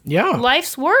someone's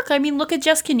life's work. I mean, look at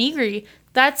Jessica Negri.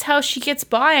 that's how she gets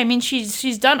by. I mean,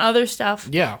 she's done other stuff.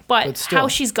 Yeah, but how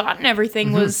she's gotten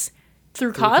everything was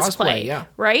through cosplay, yeah.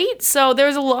 Right? So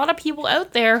there's a lot of people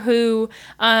out there who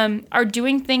are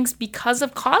doing things because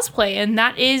of cosplay, and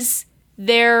that is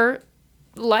their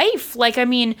life. Like, I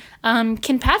mean,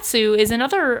 Kinpatsu is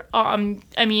another,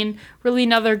 really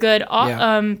another good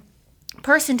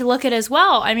person to look at as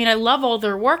well. I mean, I love all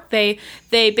their work. They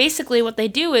basically, what they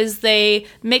do is they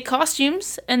make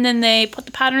costumes and then they put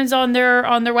the patterns on their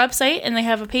website, and they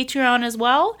have a Patreon as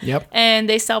well. Yep. And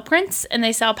they sell prints and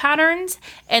they sell patterns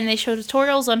and they show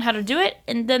tutorials on how to do it,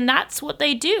 and then that's what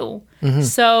they do.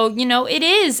 So, it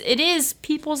is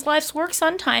people's life's work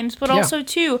sometimes, but also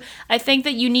too, I think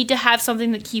that you need to have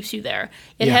something that keeps you there.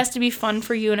 It has to be fun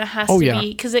for you, and it has to be,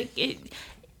 because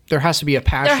there has to be a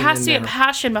passion. There has to be a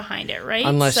passion behind it, right?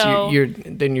 Unless you're just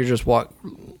aimlessly.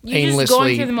 Just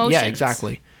going through the motions. Yeah,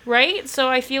 exactly. Right? So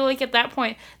I feel like at that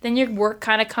point, then your work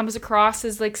kind of comes across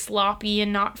as like sloppy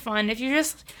and not fun. If you're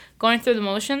just going through the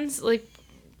motions, like,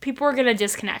 people are going to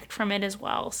disconnect from it as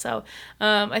well. So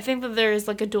I think that there is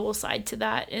like a dual side to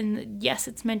that. And yes,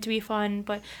 it's meant to be fun.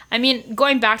 But I mean,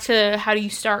 going back to how do you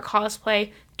start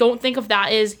cosplay, don't think of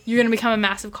that as you're going to become a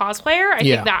massive cosplayer. I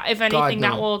think that, if anything,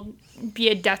 that will be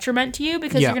a detriment to you,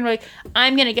 because you're going to be like,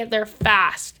 I'm going to get there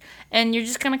fast. And you're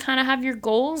just going to kind of have your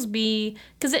goals be,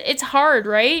 because it's hard,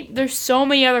 right? There's so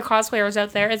many other cosplayers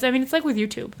out there. It's like with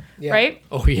YouTube, right?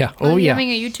 Oh, yeah.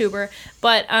 Becoming a YouTuber.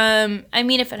 But, I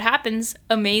mean, if it happens,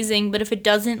 amazing. But if it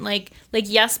doesn't,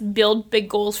 yes, build big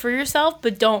goals for yourself,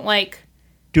 but don't,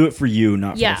 do it for you,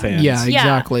 not for the fans. Yeah,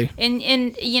 exactly. Yeah.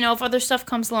 And if other stuff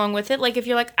comes along with it, like if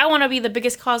you're like, I want to be the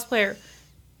biggest cosplayer,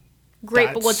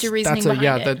 great, but what's your reasoning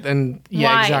behind it?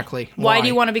 Why? Exactly. Why do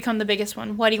you want to become the biggest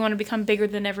one? Why do you want to become bigger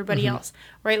than everybody else?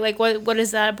 Right? Like, what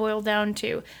does that boil down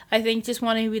to? I think just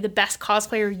wanting to be the best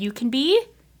cosplayer you can be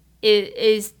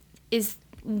is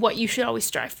what you should always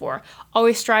strive for.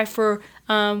 Always strive for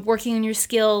working on your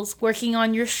skills, working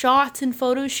on your shots and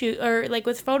photo shoot, or like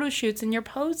with photo shoots and your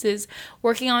poses,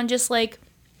 working on just like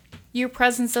your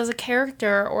presence as a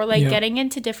character, or like getting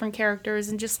into different characters,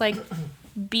 and just like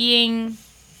being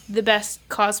the best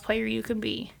cosplayer you can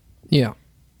be. Yeah.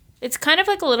 It's kind of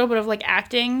like a little bit of like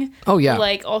acting. Oh yeah.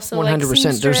 Like also 100%.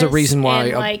 Like there's a reason why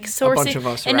and, like, sourcing, a bunch of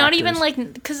us are and not actors. even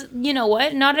like, because you know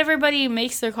what? Not everybody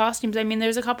makes their costumes. I mean,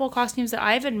 there's a couple of costumes that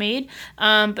I haven't made,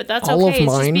 but that's all okay. Of it's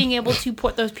mine. just being able to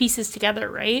put those pieces together,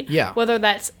 right? Yeah. Whether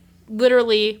that's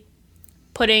literally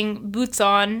putting boots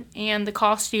on and the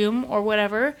costume or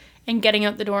whatever, and getting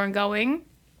out the door and going.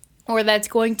 Or that's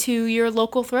going to your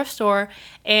local thrift store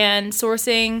and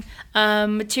sourcing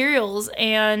materials,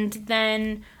 and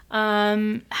then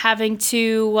having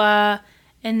to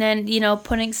and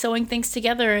then sewing things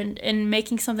together and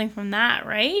making something from that,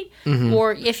 right?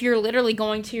 Or if you're literally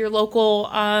going to your local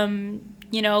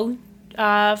your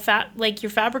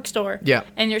fabric store,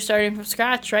 and you're starting from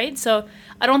scratch, right? So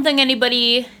I don't think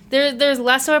anybody there's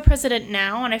less of a precedent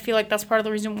now, and I feel like that's part of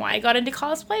the reason why I got into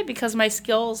cosplay, because my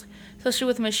skills, especially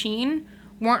with machine,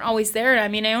 weren't always there. I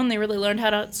mean, I only really learned how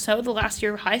to sew the last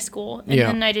year of high school, and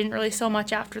then I didn't really sew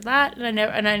much after that, and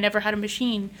I never had a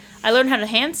machine. I learned how to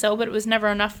hand sew, but it was never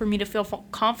enough for me to feel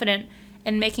confident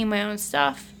in making my own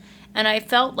stuff. And I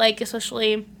felt like,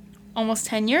 especially almost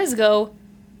 10 years ago,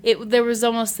 there was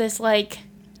almost this like,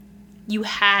 you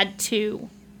had to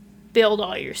build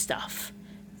all your stuff.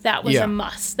 That was a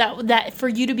must. That for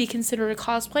you to be considered a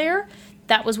cosplayer,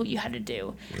 that was what you had to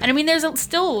do. And I mean, there's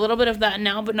still a little bit of that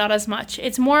now, but not as much.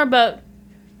 It's more about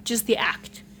just the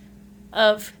act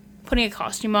of putting a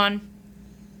costume on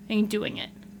and doing it.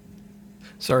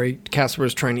 Sorry, Casper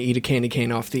was trying to eat a candy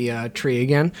cane off the tree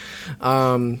again.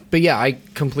 But yeah, I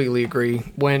completely agree.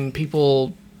 When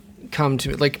people come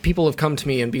to people have come to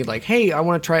me and be like, hey, I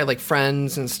want to try it, like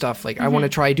friends and stuff, like I want to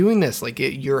try doing this, like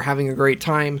you're having a great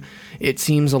time, it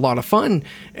seems a lot of fun,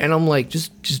 and I'm like,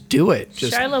 just do it.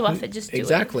 Shia LaBeouf, just do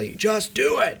exactly. Just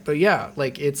do it. But yeah,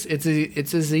 like it's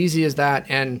as easy as that,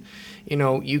 and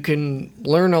you can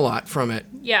learn a lot from it.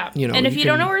 Yeah. And if you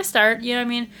don't know where to start, I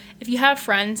mean, if you have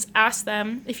friends, ask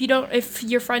them. If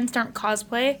your friends don't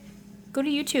cosplay, go to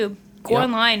YouTube. Go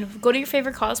online. Go to your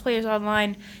favorite cosplayers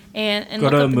online and go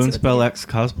to Moonspell X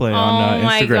Cosplay on Instagram. Oh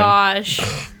my gosh.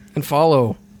 And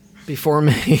follow before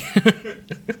me.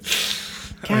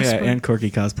 Oh yeah, and Corky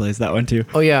Cosplays, that one too.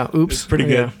 Oh yeah, oops. It's pretty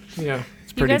good. Yeah.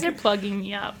 It's you guys are plugging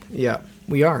me up. Yeah,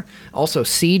 we are. Also,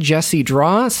 see Jesse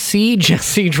Draw.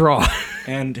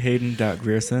 And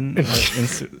Hayden.Grierson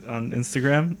on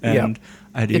Instagram. And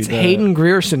I do it's Hayden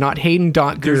Grierson, not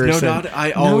Hayden.Grierson. There's no dot.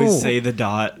 I always say the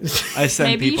dot. I send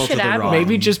Maybe people to the wrong.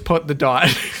 Maybe just put the dot.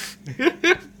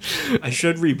 I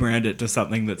should rebrand it to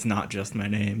something that's not just my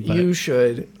name. But You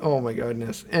should. Oh my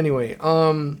goodness. Anyway,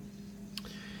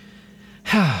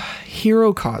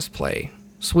 Hero Cosplay.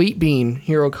 Sweet Bean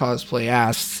Hero Cosplay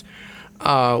asks,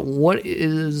 what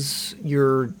is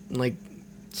your, like,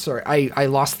 sorry, I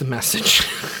lost the message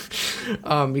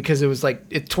because it was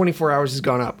like 24 hours has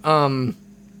gone up.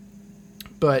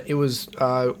 But it was,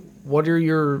 what are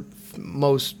your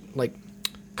most, like,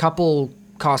 couple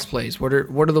cosplays? What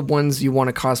are the ones you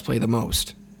want to cosplay the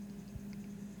most?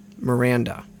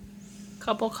 Miranda.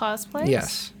 Couple cosplays?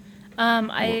 Yes.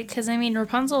 Because I mean,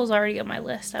 Rapunzel is already on my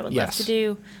list. I would love to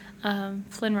do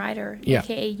Flynn Rider,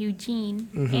 aka Eugene,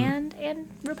 and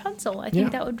Rapunzel. I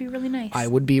think that would be really nice. I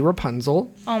would be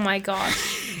Rapunzel. Oh my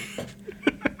gosh.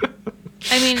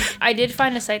 I mean, I did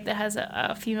find a site that has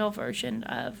a female version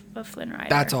of Flynn Rider.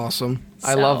 That's awesome.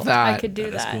 I So love that. I could do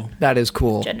that. cool. That is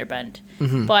cool. Gender bend.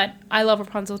 But I love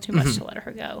Rapunzel too much to let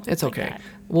her go. It's like okay. that.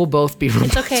 We'll both be Rapunzel.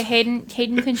 It's okay. Hayden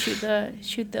can shoot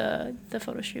the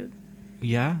photo shoot.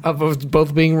 yeah. Of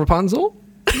both being Rapunzel?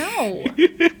 No.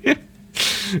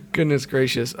 Goodness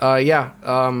gracious. I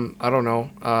don't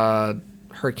know.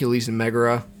 Hercules and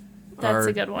Megara. That's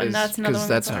a good one. That's another one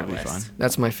that's that's on our that'd be list. fun.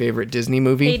 That's my favorite Disney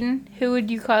movie. Hayden, who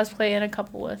would you cosplay in a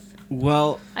couple with?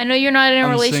 Well, I know you're not in a I'm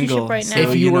relationship single, right so now.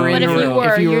 If you were in but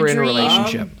a if you were, your in a dream,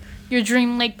 relationship. your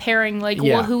dream like pairing, like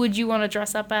Yeah. who would you want to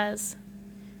dress up as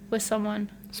with someone?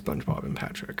 SpongeBob and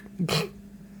Patrick.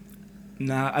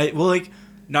 nah.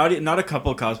 Not a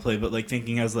couple cosplay, but like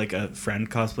thinking as like a friend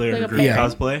cosplay or Like a a group pair.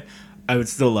 cosplay. I would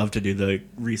still love to do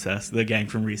the gang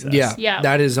from Recess. Yeah.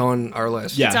 That is on our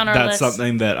list. Yeah, It's on our that's list.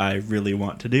 something that I really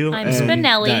want to do. I'm and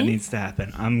Spinelli. That needs to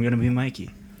happen. I'm gonna be Mikey.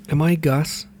 Am I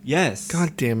Gus? Yes.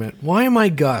 God damn it. Why am I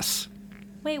Gus?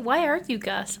 Wait, why are you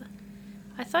Gus?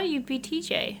 I thought you'd be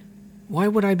TJ. Why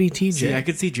would I be TJ? See, I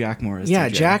could see Jack more as yeah,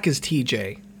 TJ. Jack is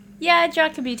TJ. Yeah,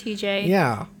 Jack could be TJ.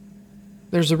 Yeah.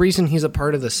 There's a reason he's a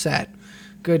part of the set.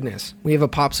 Goodness. We have a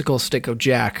popsicle stick of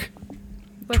Jack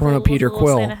With Toronto a Peter little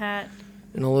Quill. Santa hat.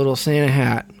 and a little Santa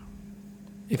hat.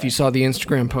 If you saw the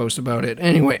Instagram post about it.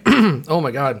 Anyway. Oh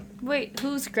my God. Wait,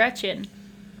 who's Gretchen?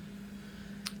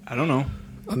 I don't know.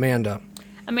 Amanda.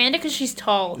 Amanda, because she's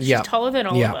tall. She's Yeah. taller than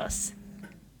all Yeah. of us.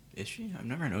 Is she? I've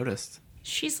never noticed.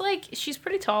 She's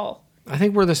pretty tall. I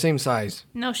think we're the same size.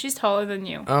 No, she's taller than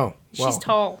you. Oh. Well, She's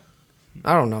tall.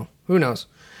 I don't know. Who knows?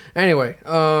 Anyway.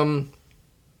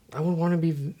 I would want to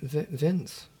be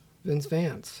Vince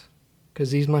Vance.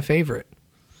 Because he's my favorite.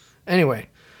 Anyway.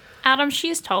 Adam,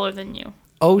 she's taller than you.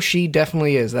 Oh, she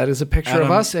definitely is. That is a picture of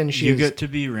Adam, us, and she you is... get to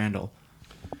be Randall.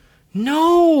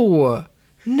 No!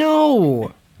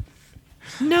 Are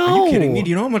you kidding me? Do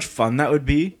you know how much fun that would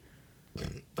be?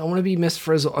 I want to be Miss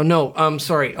Frizzle. Oh, no.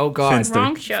 Sorry. Oh, God. Finster.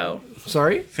 Wrong show.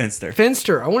 Sorry? Finster.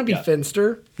 Finster. I want to be Yeah.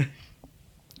 Finster.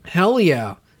 Hell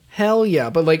yeah. Hell yeah.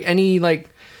 But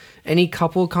any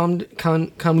couple come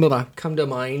to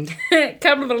mind.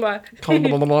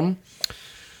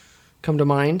 Come to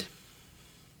mind.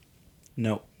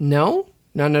 No. No?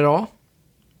 None at all?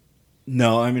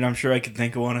 No, I mean, I'm sure I could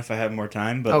think of one if I had more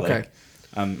time, but Okay. like,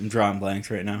 I'm drawing blanks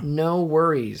right now. No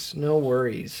worries. No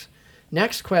worries.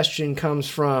 Next question comes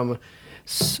from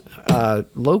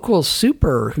Local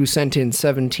Super, who sent in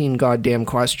 17 goddamn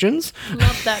questions.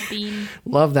 Love that bean.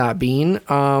 Love that bean.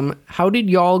 How did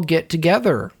y'all get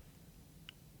together?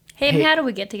 Hayden, how do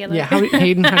we get together? Yeah,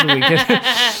 Hayden, how did we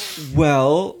get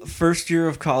Well, first year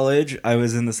of college, I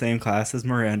was in the same class as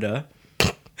Miranda.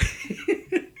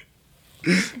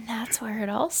 And that's where it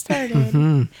all started.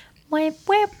 Whip, whip,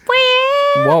 whip.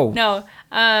 Whoa. No.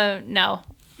 No.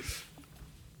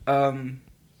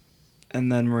 And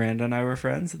then Miranda and I were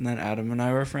friends, and then Adam and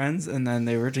I were friends, and then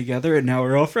they were together, and now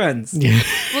we're all friends. Yeah.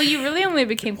 Well, you really only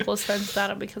became close friends with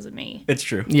Adam because of me. It's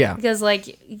true. Yeah. Because,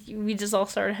 like, we just all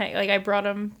started I brought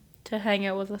him to hang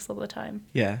out with us all the time.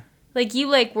 Yeah. Like, you,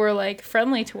 were,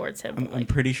 friendly towards him. I'm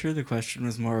pretty sure the question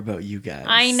was more about you guys.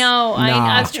 I know.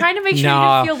 I was trying to make sure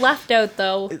Nah. you didn't feel left out,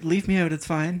 though. Leave me out, it's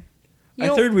fine. You I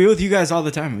don't- third wheel with you guys all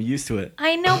the time. I'm used to it.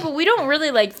 I know, but we don't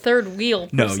really, third wheel,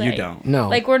 per No, se. you don't. No.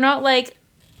 We're not,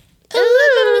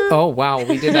 ooh. Oh, wow.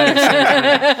 We did that at the same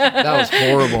time. That was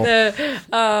horrible.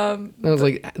 That was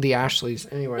like the Ashleys.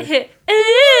 Anyway. Ooh.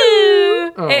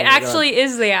 Oh It my actually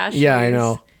is the Ashes. Yeah, I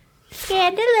know.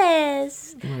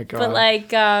 Scandalous. Oh, my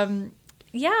God. But,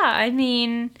 yeah, I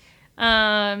mean,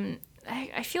 I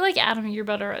feel like, Adam, you're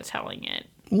better at telling it.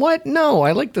 What? No,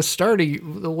 I like the start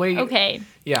of the way. Okay.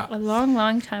 Yeah. A long,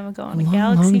 long time ago on a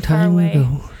galaxy far away.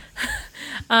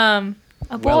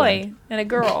 A boy and a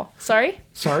girl. Sorry?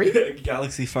 Sorry?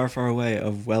 Galaxy far, far away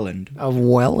of Welland. Of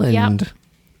Welland. Yep.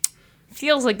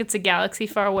 Feels like it's a galaxy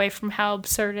far away from how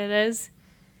absurd it is.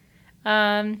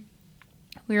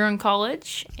 we were in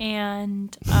college,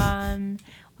 and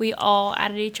we all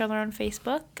added each other on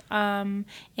Facebook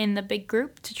in the big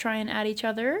group to try and add each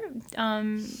other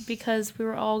because we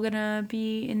were all going to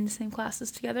be in the same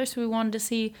classes together. So we wanted to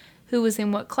see who was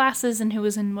in what classes and who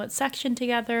was in what section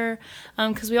together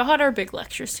because we all had our big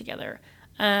lectures together.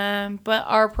 But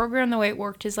our program, the way it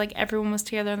worked is like everyone was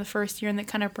together in the first year and they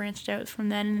kind of branched out from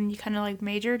then and then you kind of like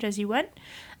majored as you went.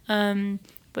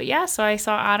 But yeah, so I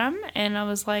saw Adam and I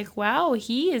was like, wow,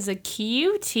 he is a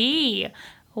cutie.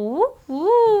 Ooh,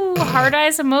 heart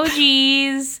eyes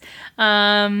emojis.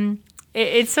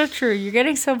 It's so true. You're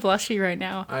getting so blushy right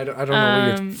now. I don't know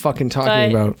what you're fucking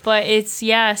talking about. But it's,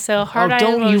 yeah, so heart eyes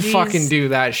emojis. Don't you fucking do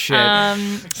that shit.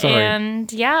 Sorry.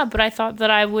 And yeah, but I thought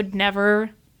that I would never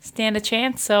stand a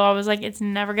chance. So I was like, it's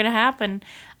never going to happen.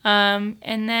 And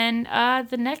then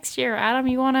the next year, Adam,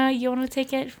 you wanna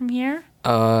take it from here?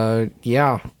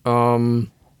 Yeah.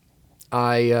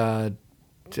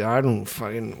 I don't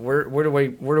fucking where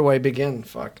do I begin?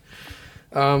 Fuck.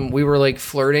 We were like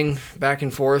flirting back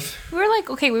and forth. We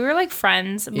were like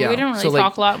friends, but yeah. we didn't really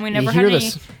talk a lot, and we never had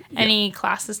any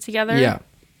classes together. Yeah.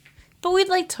 But we'd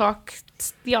like talk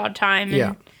the odd time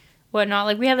and whatnot.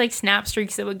 Like we had like snap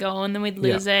streaks that would go, and then we'd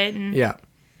lose it. And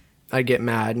I'd get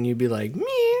mad, and you'd be like,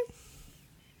 me.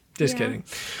 Just kidding.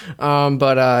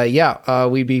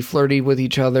 But we'd be flirty with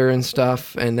each other and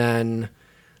stuff, and then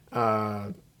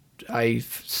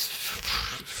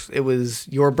it was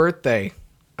your birthday.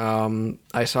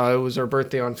 I saw it was our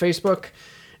birthday on Facebook,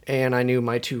 and I knew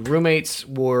my two roommates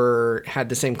had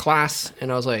the same class,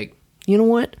 and I was like, you know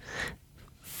what?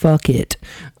 Fuck it.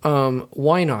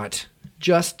 Why not?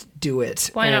 Just do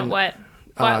it. Why not what?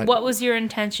 What was your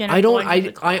intention? I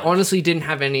honestly didn't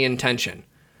have any intention.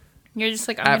 You're just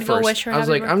like, I'm going to go wish her a happy birthday. I was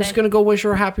like, I'm just going to go wish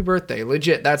her a happy birthday.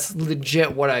 Legit. That's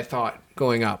legit what I thought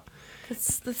going up.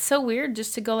 That's so weird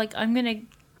just to go like, I'm going to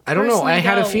I don't know. I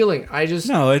had a feeling.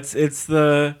 No, it's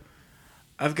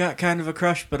I've got kind of a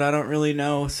crush, but I don't really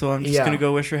know, so I'm just going to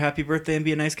go wish her happy birthday and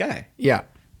be a nice guy. Yeah.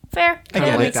 Fair. I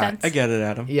get makes it. Sense. I get it,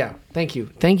 Adam. Yeah. Thank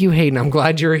you. Thank you, Hayden. I'm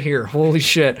glad you're here. Holy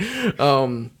shit.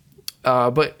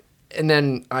 And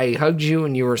then I hugged you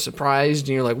and you were surprised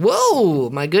and you're like, whoa,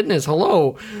 my goodness,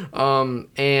 hello.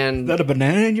 And is that a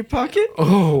banana in your pocket?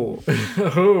 Oh,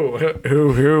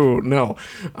 no.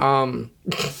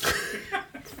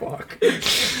 Fuck.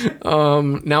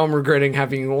 Now I'm regretting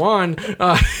having you on.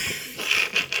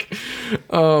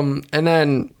 And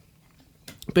then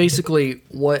basically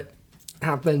what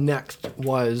happened next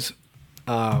was,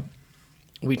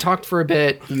 we talked for a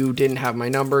bit. You didn't have my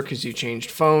number because you changed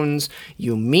phones.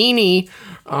 You meanie.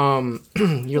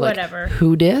 You're whatever. Like,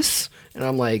 who dis? And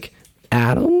I'm like,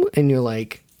 Adam? And you're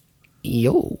like,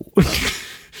 yo.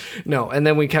 No. And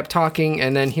then we kept talking,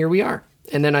 and then here we are.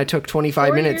 And then I took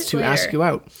 25 minutes to ask you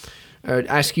out.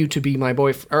 Ask you to be my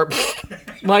boyfriend.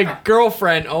 My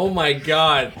girlfriend. Oh, my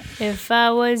God. If I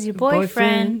was your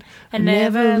boyfriend, I'd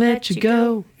never let you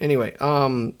go. Anyway,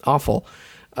 awful.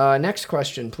 Next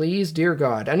question, please. Dear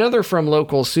God. Another from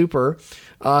Local Super.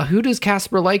 Who does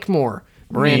Casper like more?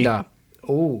 Miranda. Me.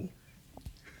 Oh.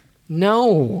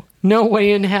 No. No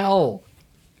way in hell.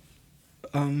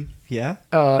 Yeah?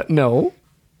 No.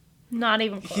 Not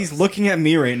even close. He's looking at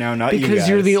me right now, not you guys. Because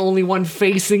you're the only one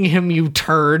facing him, you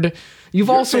turd. You're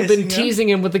also been teasing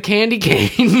him with the candy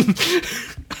cane.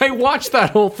 I watched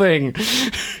that whole thing.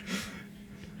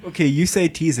 Okay, you say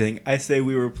teasing. I say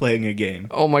we were playing a game.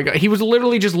 Oh my God. He was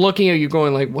literally just looking at you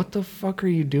going like, what the fuck are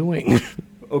you doing?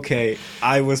 Okay,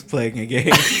 I was playing a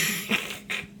game.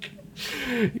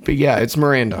 But yeah, it's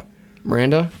Miranda.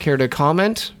 Miranda, care to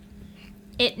comment?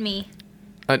 Me.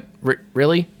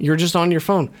 Really? You're just on your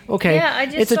phone. Okay. Yeah, I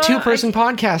just It's a two-person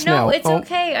podcast now. No, it's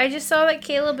okay. I just saw that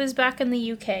Caleb is back in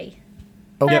the UK.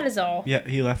 Oh. That is all. Yeah,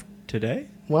 he left today?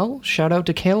 Well, shout out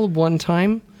to Caleb one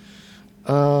time.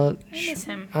 I miss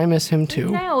him. I miss him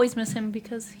too. I always miss him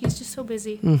because he's just so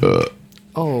busy. Mm-hmm.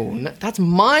 Oh, that's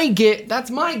my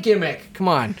gimmick. Come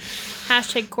on.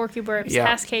 Hashtag Corky Burps. Yeah.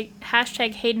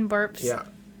 Hashtag Hayden Burps. Yeah.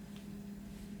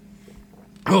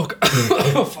 Oh,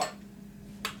 oh fuck.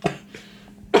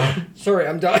 Sorry,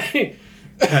 I'm dying.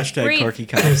 Hashtag Breathe. Corky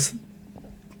Cups.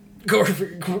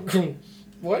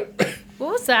 What?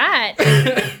 What was that?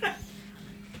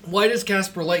 Why does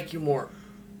Casper like you more?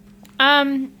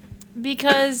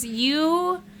 Because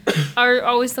you are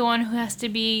always the one who has to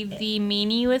be the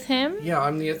meanie with him. Yeah,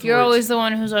 I'm the authority. You're always the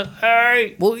one who's like,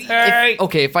 hey, well, hey.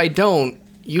 If I don't,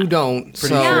 you don't.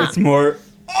 Pretty sure it's more,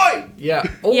 oi! Yeah.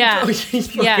 Oh, yeah.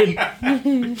 Yeah.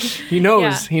 He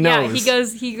knows. Yeah. He knows.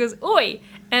 Yeah, he goes, oi.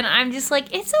 And I'm just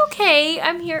like, it's okay.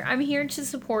 I'm here to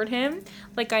support him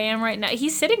like I am right now.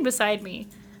 He's sitting beside me.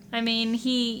 I mean,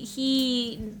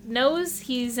 he knows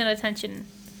he's an attention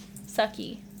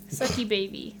sucky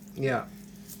baby. Yeah.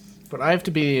 But I have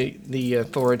to be the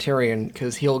authoritarian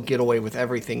because he'll get away with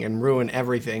everything and ruin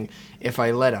everything if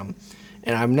I let him.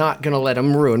 And I'm not going to let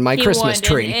him ruin my Christmas would,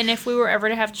 tree. And if we were ever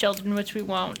to have children, which we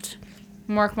won't,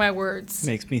 mark my words.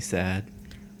 Makes me sad.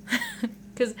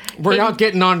 Because we're not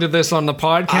getting onto this on the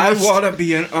podcast. I want to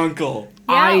be an uncle.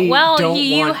 Yeah, well, don't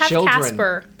you want have children.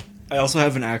 Casper. I also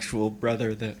have an actual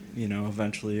brother that,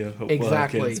 eventually hope will have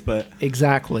Exactly. kids, but...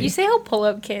 Exactly. You say he'll pull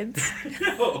out kids.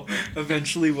 No,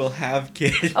 eventually we'll have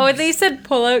kids. Oh, they said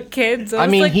pull out kids. I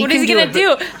was mean, like, he what is he can going to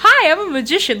do? Hi, I'm a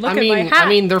magician. Look at my hat. I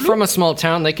mean, they're from a small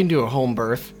town. They can do a home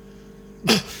birth.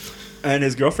 And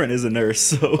his girlfriend is a nurse,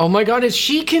 so... Oh my god,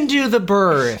 she can do the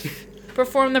birth.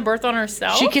 Perform the birth on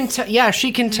herself? She can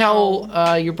she can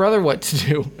tell your brother what to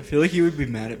do. I feel like he would be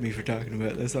mad at me for talking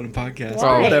about this on a podcast.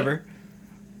 Why? Or whatever.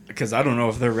 Because I don't know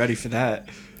if they're ready for that.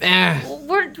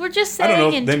 We're just I saying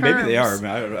don't know. in Maybe terms. they are.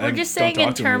 We're just saying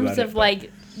in terms of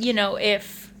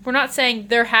if we're not saying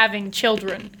they're having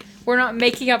children. We're not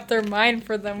making up their mind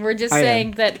for them. We're just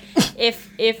saying that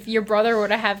if your brother were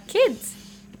to have kids,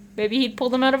 maybe he'd pull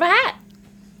them out of a hat.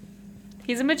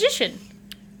 He's a magician.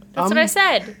 That's what I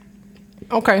said.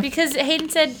 Okay. Because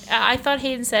I thought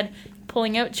Hayden said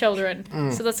pulling out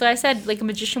children. So that's what I said, like a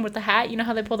magician with a hat. You know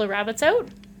how they pull the rabbits out?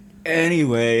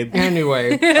 Anyway.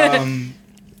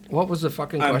 What was the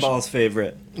fucking I'm question? Ball's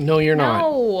favorite. No, you're not.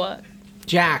 No.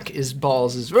 Jack is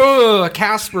Ball's.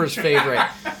 Casper's favorite.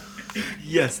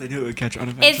 Yes, I knew it would catch on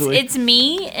eventually. It's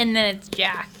me and then it's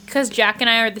Jack. Because Jack and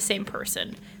I are the same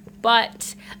person.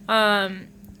 But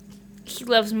he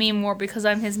loves me more because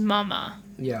I'm his mama.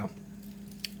 Yeah.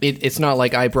 It's not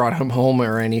like I brought him home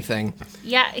or anything.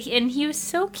 Yeah, and he was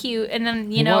so cute. And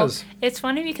then, it's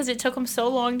funny because it took him so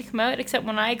long to come out, except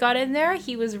when I got in there,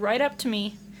 he was right up to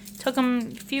me. Took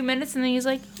him a few minutes, and then he's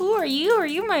like, who are you? Are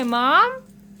you my mom?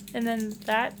 And then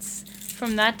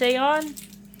from that day on,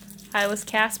 I was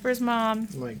Casper's mom.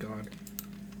 Oh my god.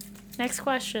 Next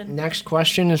question. Next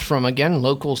question is from, again,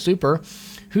 Local Super.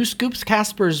 Who scoops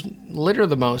Casper's litter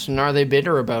the most, and are they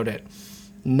bitter about it?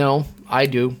 No, I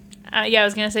do. Yeah, I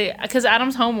was going to say, because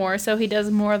Adam's home more, so he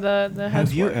does more of the Have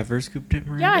housework. you ever scooped it,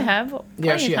 Miranda? Yeah, I have. Yeah,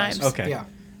 Plenty she of has. times. Okay. Yeah.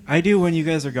 I do when you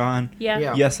guys are gone.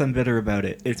 Yeah. Yes, I'm bitter about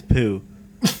it. It's poo.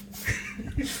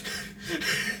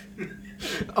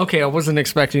 Okay, I wasn't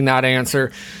expecting that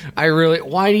answer. Why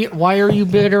are you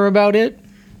bitter about it?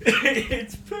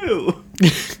 It's poo.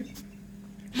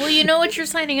 Well, you know what you're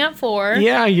signing up for.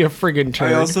 Yeah, you friggin'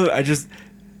 turd.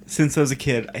 Since I was a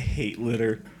kid, I hate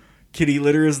litter. Kitty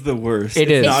litter is the worst. It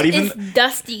is. It's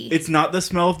dusty. It's not the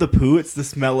smell of the poo, it's the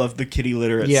smell of the kitty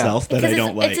litter itself that I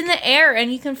don't like. It's in the air,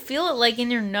 and you can feel it, like,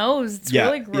 in your nose. It's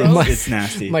really gross. Yeah, it's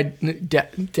nasty. My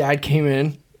dad came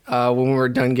in when we were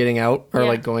done getting out, or,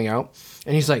 like, going out,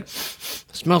 and he's like,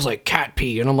 smells like cat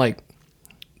pee, and I'm like,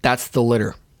 that's the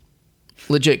litter.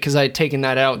 Legit, because I had taken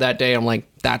that out that day, I'm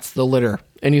like, that's the litter.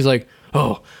 And he's like,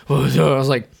 oh. I was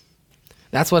like,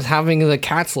 that's what having the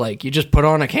cat's like. You just put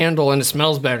on a candle and it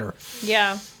smells better.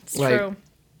 Yeah, it's like, true.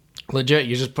 Legit,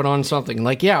 you just put on something.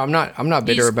 Like, yeah, I'm not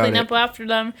bitter about it. Clean up after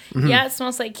them. Mm-hmm. Yeah, it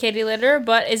smells like kitty litter,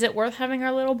 but is it worth having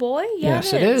our little boy? Yeah,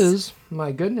 yes, it is.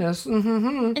 My goodness.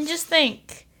 Mm-hmm. And just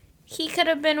think, he could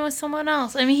have been with someone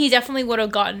else. I mean, he definitely would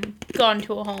have gone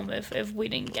to a home if we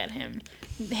didn't get him.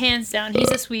 Hands down,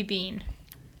 he's a sweet bean.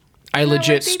 I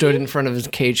legit stood in front of his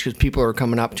cage because people were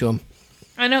coming up to him.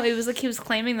 I know, it was like he was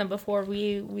claiming them before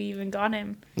we even got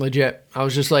him. Legit. I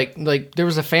was just like there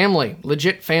was a family,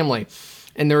 legit family.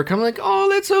 And they were coming like, oh,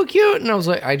 that's so cute. And I was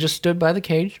like, I just stood by the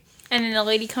cage. And then the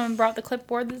lady come and brought the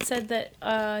clipboard that said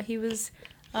that he was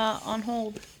on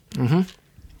hold. Mm-hmm.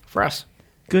 For us.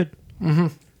 Good. Mm-hmm.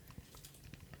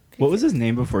 What was his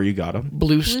name before you got him?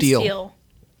 Blue Steel.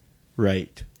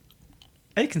 Right.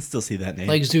 I can still see that name.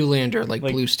 Like Zoolander, like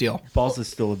Blue Steel. Balls is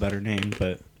still a better name,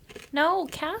 but... No,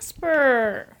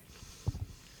 Casper.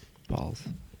 Balls.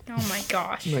 Oh my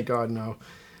gosh. Oh my god, no.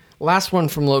 Last one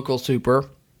from Local Super.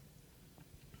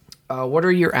 What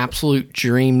are your absolute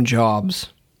dream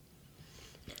jobs?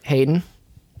 Hayden?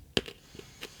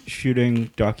 Shooting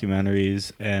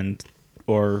documentaries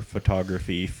or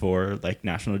photography for like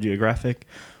National Geographic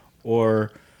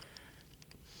or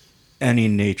any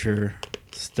nature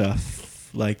stuff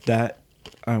like that.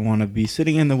 I want to be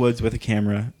sitting in the woods with a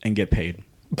camera and get paid.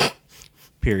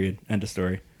 Period. End of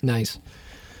story. Nice.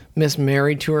 Miss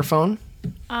married to her phone?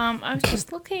 I was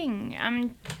just looking.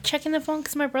 I'm checking the phone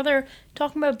because my brother,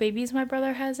 talking about babies, my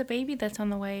brother has a baby that's on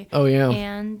the way. Oh, yeah.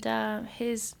 And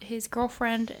his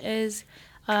girlfriend is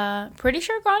pretty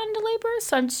sure gone into labor.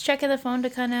 So I'm just checking the phone to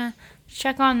kind of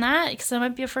check on that because I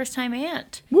might be a first-time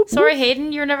aunt. Whoop, Sorry,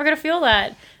 Hayden, you're never gonna feel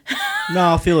that. No,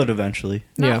 I'll feel it eventually.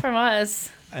 Not from us.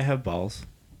 I have balls.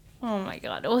 Oh my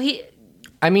god. Well,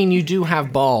 I mean, you do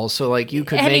have balls, so like you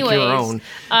could make your own.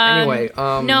 No,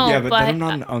 Yeah, but but then I'm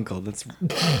not an uncle. That's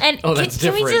and that's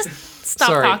can we different. just stop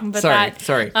talking about that?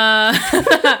 Sorry.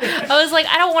 I was like,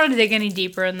 I don't want to dig any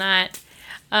deeper in that.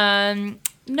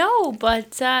 No,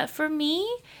 but for me,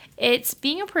 it's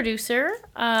being a producer,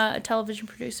 a television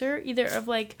producer, either of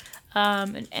like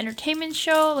an entertainment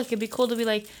show. Like it'd be cool to be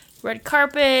like red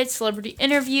carpet, celebrity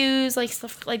interviews, like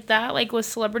stuff like that, like with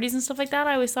celebrities and stuff like that.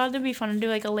 I always thought it'd be fun to do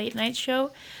like a late night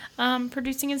show,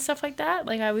 producing and stuff like that.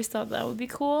 Like I always thought that would be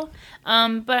cool.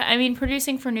 But I mean,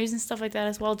 producing for news and stuff like that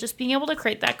as well. Just being able to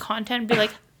create that content and be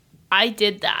like, I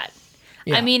did that.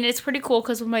 Yeah. I mean, it's pretty cool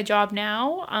because with my job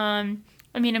now,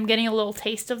 I mean, I'm getting a little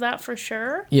taste of that for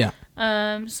sure. Yeah.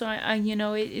 So I you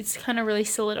know, it's kind of really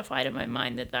solidified in my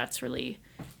mind that that's really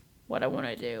what I want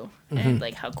to do and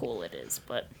like how cool it is.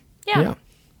 But yeah.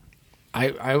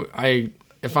 I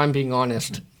if I'm being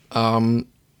honest, I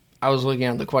was looking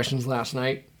at the questions last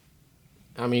night.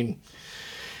 I mean,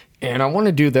 and I want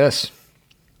to do this.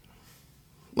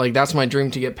 Like that's my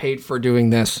dream, to get paid for doing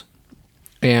this.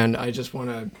 And I just want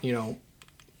to, you know,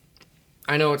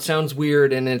 I know it sounds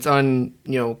weird and it's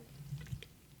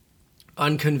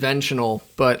unconventional,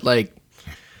 but like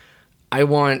I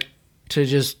want to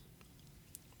just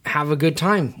have a good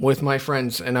time with my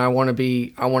friends, and I want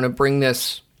to bring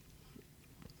this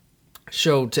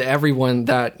show to everyone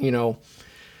that, you know,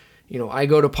 I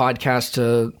go to podcasts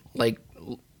to like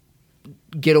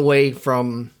get away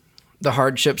from the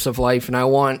hardships of life, and I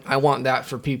want that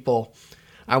for people.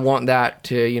 I want that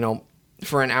to, you know,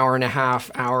 for an hour and a half,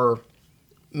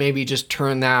 maybe just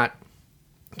turn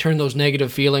those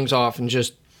negative feelings off and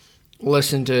just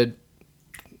listen to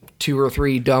 2 or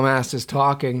 3 dumbasses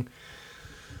talking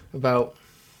about.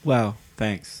 Wow,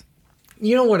 thanks.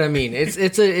 You know what I mean? It's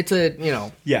a you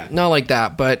know, yeah, not like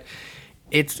that, but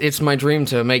it's my dream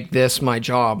to make this my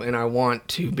job, and I want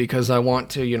to, because I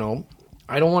want to, you know,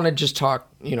 I don't want to just talk,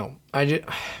 you know, I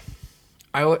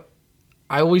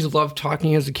always loved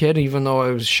talking as a kid, even though I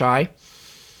was shy.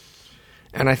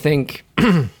 And I think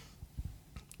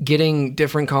getting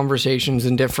different conversations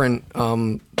and different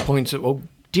points of, oh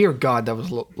dear God, that was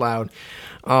loud.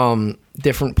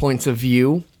 Different points of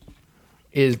view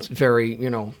is very, you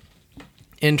know,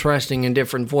 interesting, and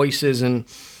different voices, and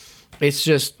it's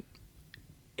just,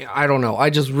 I don't know. I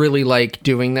just really like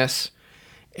doing this,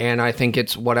 and I think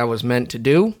it's what I was meant to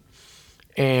do,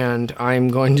 and I'm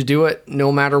going to do it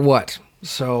no matter what.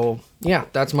 So yeah,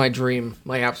 that's my dream.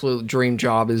 My absolute dream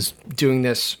job is doing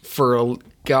this for a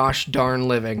gosh darn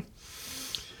living.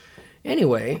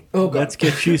 Anyway, let's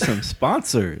get you some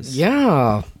sponsors.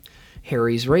 Yeah,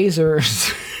 Harry's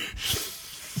Razors.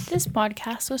 This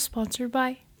podcast was sponsored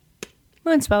by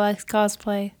Moonspell X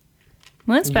Cosplay.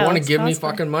 Moonspell. You want to give me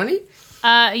fucking money?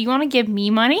 You want to give me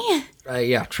money?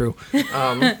 Yeah, true.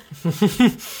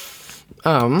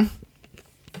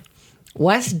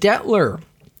 Wes Detler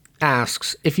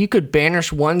asks, if you could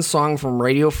banish one song from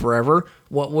radio forever,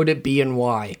 what would it be and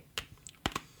why?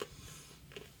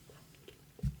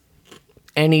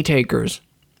 Any takers?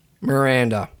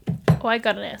 Miranda. Oh, I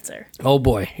got an answer. Oh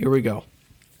boy, here we go.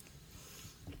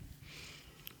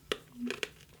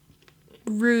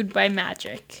 Rude by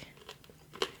Magic.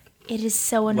 It is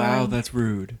so annoying. Wow, that's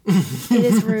rude. It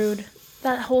is rude.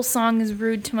 That whole song is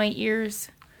rude to my ears.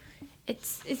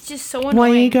 It's just so annoying. Why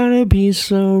you gotta be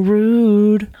so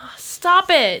rude? Stop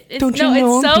it. It's, Don't you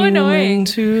know it's so I'm annoying.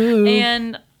 Too?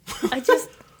 And I just...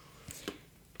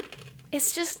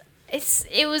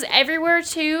 It was everywhere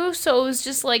too, so it was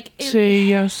just like... Say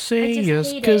yes,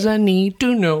 because I need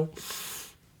to know.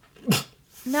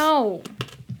 No.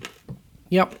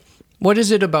 Yep. What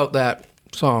is it about that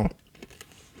song?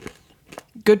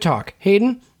 Good talk.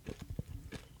 Hayden?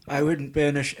 I wouldn't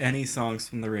banish any songs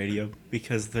from the radio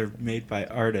because they're made by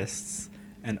artists,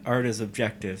 and art is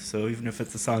objective. So even if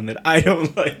it's a song that I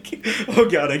don't like, oh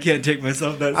God, I can't take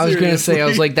myself that seriously. I was going to say, I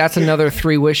was like, that's another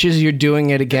 3 wishes. You're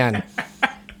doing it again.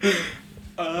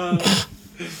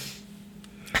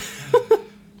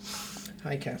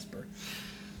 Hi, Casper.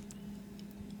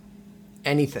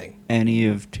 Anything. Any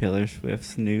of Taylor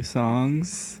Swift's new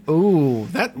songs? Ooh,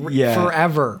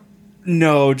 forever.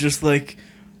 No, just like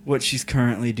what she's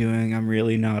currently doing, I'm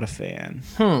really not a fan.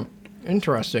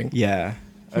 Interesting. Yeah.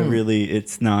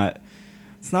 It's not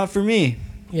for me.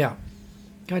 Yeah.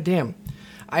 God damn.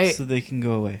 So they can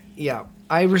go away. Yeah.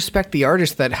 I respect the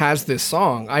artist that has this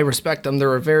song. I respect them.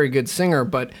 They're a very good singer,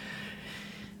 but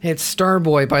It's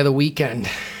Starboy by The Weeknd.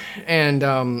 And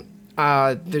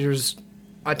there's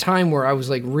a time where I was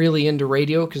like really into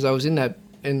radio because I was in the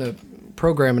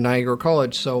program in Niagara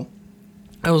College, so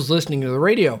I was listening to the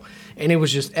radio, and it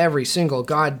was just every single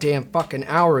goddamn fucking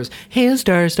hours. Hey,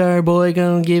 Starboy,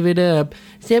 gonna give it up.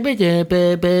 Oh,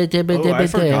 I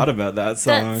forgot about that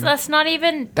song. That's not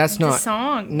even the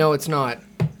song. No, it's not.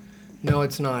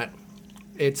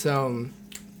 It's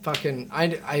fucking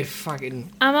I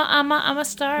fucking I'm a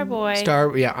star boy.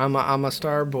 I'm a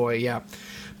star boy, yeah.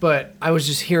 But I was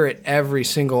just hear it every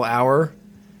single hour,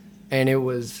 and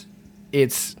he's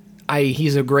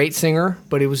a great singer,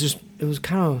 but it was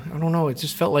kind of, I don't know, it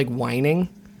just felt like whining,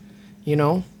 you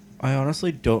know? I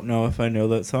honestly don't know if I know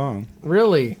that song.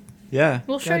 Really? Yeah.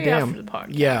 We'll show you after the podcast.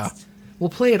 Yeah.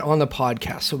 We'll play it on the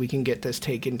podcast so we can get this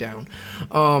taken down.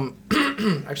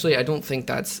 Actually, I don't think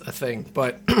that's a thing,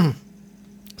 but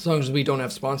as long as we don't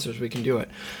have sponsors, we can do it.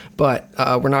 But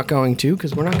we're not going to,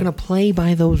 because we're not going to play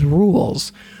by those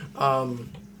rules. I don't know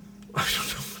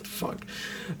what the fuck.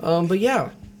 But yeah.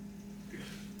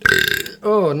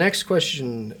 Oh, next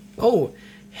question. Oh,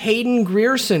 Hayden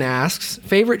Grierson asks,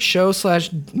 favorite show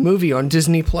 / movie on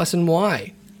Disney Plus and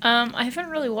why? I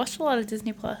haven't really watched a lot of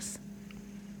Disney Plus.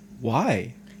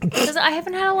 Why? Because I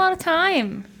haven't had a lot of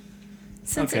time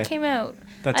since it came out.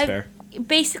 That's fair.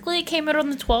 Basically, it came out on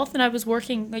the 12th, and I was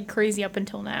working like crazy up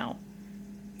until now.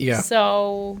 Yeah.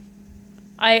 So,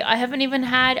 I haven't even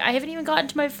gotten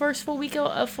to my first full week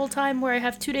of full time where I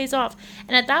have 2 days off.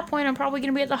 And at that point, I'm probably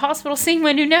going to be at the hospital seeing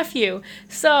my new nephew.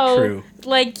 So, True.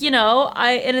 like,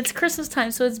 and it's Christmas time,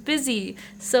 so it's busy.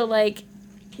 So, like,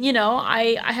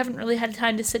 I haven't really had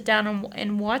time to sit down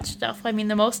and watch stuff. I mean,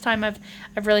 the most time I've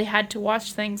really had to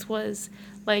watch things was,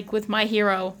 like, with My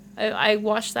Hero. I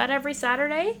watch that every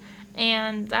Saturday,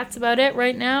 and that's about it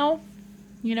right now.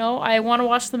 I want to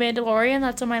watch The Mandalorian.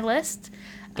 That's on my list.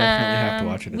 Definitely have to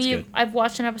watch it. It's good. I've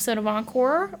watched an episode of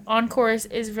Encore. Encore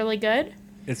is really good.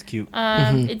 It's cute.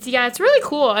 It's really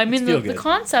cool. I mean, the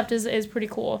concept is pretty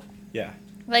cool. Yeah.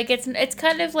 Like, it's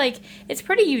kind of like, it's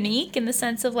pretty unique in the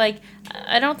sense of, like,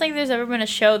 I don't think there's ever been a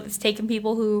show that's taken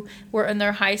people who were in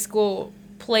their high school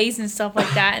plays and stuff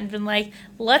like that and been like,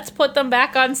 let's put them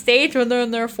back on stage when they're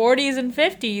in their 40s and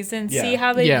 50s and see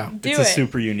how they do it. It's a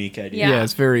super unique idea. Yeah,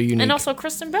 it's very unique. And also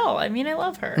Kristen Bell. I mean, I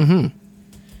love her. Mm-hmm.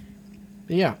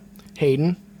 Yeah.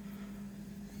 Hayden.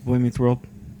 Boy Meets World.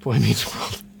 Boy Meets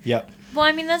World. Yep. Well,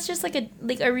 I mean, that's just like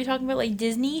are we talking about like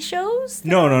Disney shows?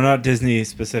 No, not Disney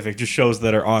specific. Just shows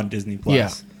that are on Disney Plus. Yeah.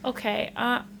 Okay.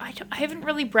 I haven't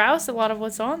really browsed a lot of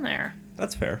what's on there.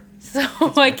 That's fair. So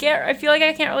I feel like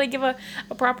I can't really give a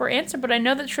proper answer, but I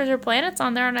know that Treasure Planet's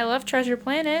on there, and I love Treasure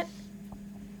Planet.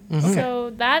 Mm-hmm.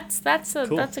 So that's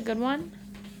a good one.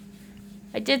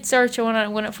 I did search it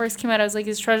when it first came out. I was like,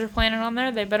 is Treasure Planet on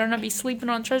there? They better not be sleeping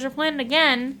on Treasure Planet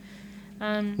again.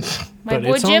 My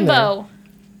boy Jimbo.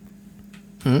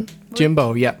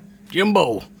 Jimbo, yeah.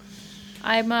 Jimbo.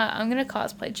 I'm gonna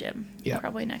cosplay Jim. Yeah.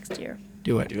 Probably next year.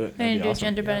 Do it. I'm gonna do awesome.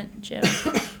 Gender bent Jim.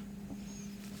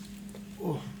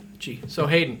 Oh, gee. So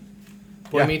Hayden,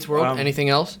 Boy Meets World. Anything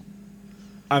else?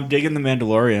 I'm digging The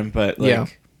Mandalorian, but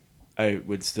I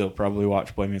would still probably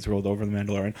watch Boy Meets World over The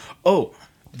Mandalorian. Oh,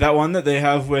 that one that they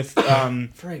have with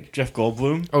Jeff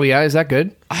Goldblum. Oh yeah, is that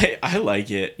good? I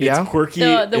like it. Yeah? It's quirky.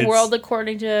 The World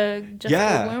According to Jeff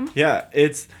Goldblum. Yeah,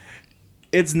 it's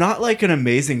not like an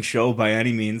amazing show by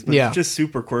any means, but it's just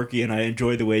super quirky, and I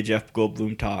enjoy the way Jeff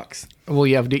Goldblum talks. Well,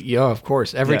 yeah, of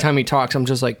course. Every time he talks, I'm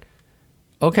just like,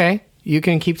 okay, you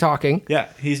can keep talking. Yeah,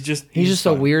 he's just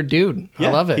a weird dude. Yeah,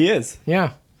 I love it. He is.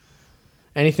 Yeah.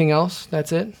 Anything else?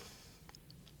 That's it?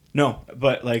 No,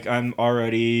 but like I'm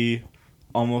already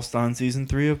almost on season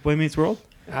 3 of Boy Meets World.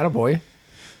 Attaboy.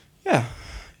 Yeah,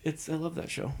 I love that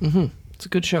show. Mm-hmm. It's a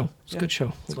good show. It's a good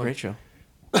show. It's a great show.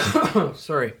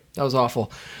 Sorry, that was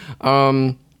awful.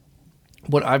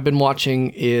 What I've been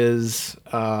watching is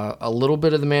a little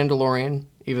bit of The Mandalorian,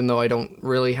 even though I don't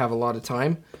really have a lot of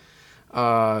time.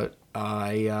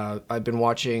 I've been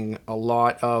watching a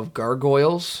lot of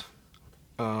Gargoyles.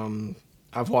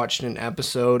 I've watched an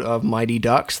episode of Mighty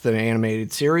Ducks, the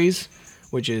animated series,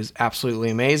 which is absolutely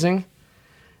amazing.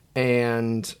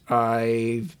 And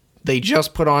they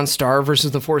just put on Star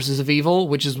versus the Forces of Evil,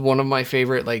 which is one of my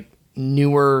favorite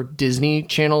newer Disney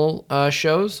Channel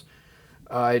shows.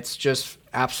 It's just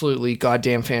absolutely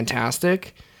goddamn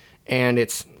fantastic, and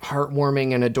it's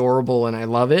heartwarming and adorable, and I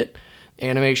love it.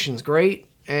 Animation's great,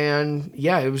 and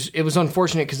yeah, it was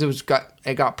unfortunate because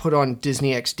it got put on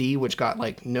Disney XD, which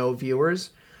got no viewers.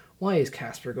 Why is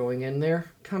Casper going in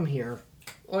there? Come here,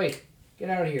 oi, get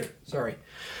out of here. Sorry,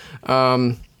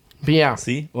 but yeah.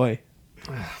 See, oi.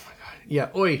 Oh my god, yeah,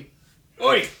 oi.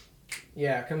 Oi!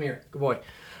 Yeah, come here. Good boy.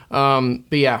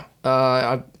 But yeah,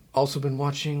 I've also been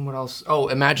watching, what else? Oh,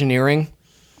 Imagineering.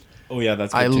 Oh, yeah,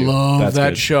 that's good I too. love That's that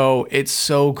good. show. It's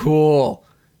so cool.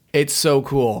 It's so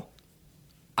cool.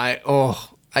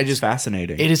 It's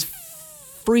fascinating. It is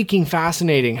freaking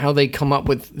fascinating how they come up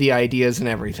with the ideas and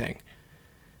everything.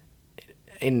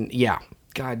 And yeah,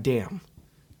 god damn.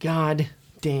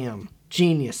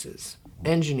 Geniuses.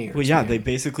 Engineers. Well, yeah, man. they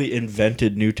basically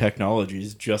invented new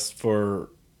technologies just for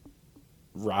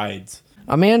rides.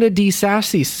 Amanda D.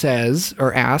 Sassy asks,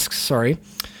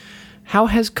 how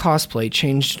has cosplay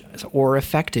changed or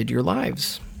affected your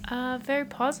lives? Very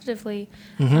positively.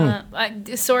 I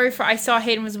saw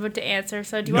Hayden was about to answer.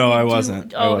 So do you No, want me I to-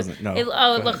 wasn't. I wasn't. No. It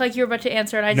looked like you were about to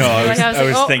answer, and I No, I was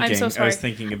like, thinking. I'm so sorry. I was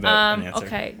thinking about an answer.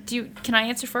 Okay. Can I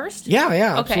answer first? Yeah, Okay.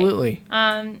 absolutely.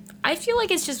 I feel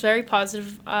like it's just very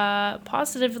positively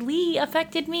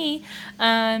affected me.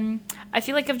 I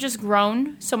feel like I've just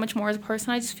grown so much more as a person.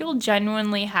 I just feel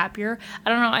genuinely happier. I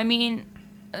don't know. I mean,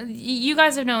 you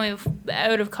guys have known me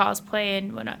out of cosplay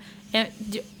and whatnot. And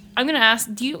I'm gonna ask,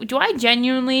 do I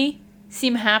genuinely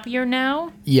seem happier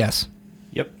now? Yes.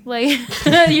 Yep. Like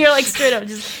you're like straight up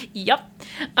just yep.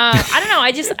 I don't know.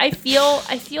 I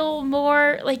feel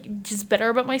more like just better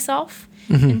about myself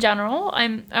in general.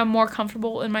 I'm more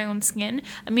comfortable in my own skin.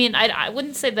 I mean, I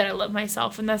wouldn't say that I love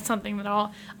myself, and that's something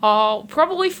that I'll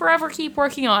probably forever keep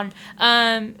working on.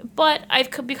 But I've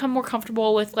become more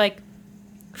comfortable with, like,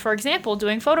 for example,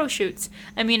 doing photo shoots.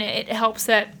 I mean, it helps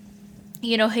that,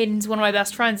 you know, Hayden's one of my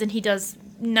best friends, and he does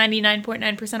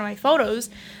 99.9% of my photos.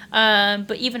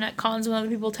 But even at cons, when other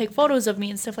people take photos of me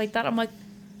and stuff like that, I'm like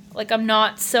I'm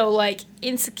not so, like,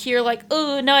 insecure, like,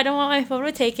 oh, no, I don't want my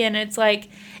photo taken. It's like,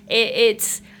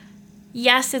 it's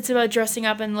about dressing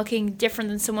up and looking different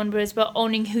than someone, but it's about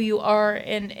owning who you are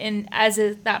and as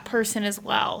that person as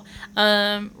well.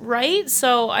 Right?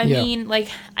 So, I mean, like,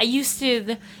 I used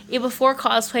to, before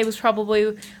cosplay was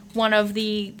probably one of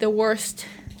the worst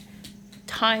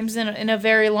times in a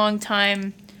very long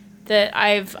time that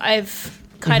I've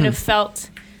kind of felt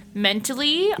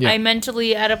mentally. Yeah. I'm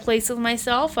mentally at a place with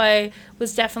myself. I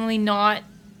was definitely not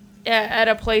at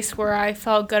a place where I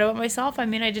felt good about myself. I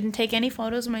mean, I didn't take any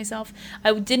photos of myself.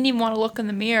 I didn't even want to look in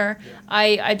the mirror.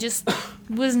 I just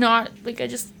was not, like, I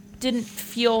just didn't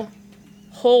feel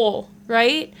whole,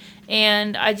 right?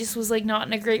 And I just was, like, not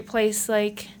in a great place,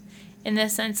 like, in the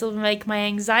sense of, like, my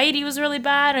anxiety was really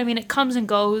bad. I mean, it comes and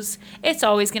goes. It's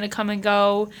always going to come and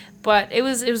go. But it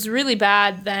was really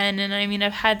bad then. And, I mean,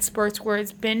 I've had spurts where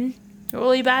it's been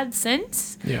really bad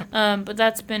since. Yeah. But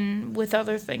that's been with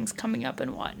other things coming up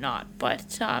and whatnot.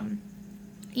 But,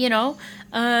 you know,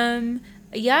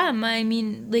 yeah, I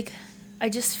mean, like, I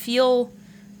just feel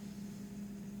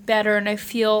better, and I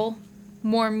feel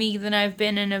more me than I've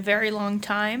been in a very long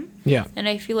time. Yeah. And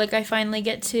I feel like I finally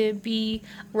get to be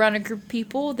around a group of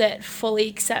people that fully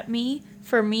accept me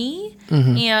for me,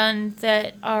 and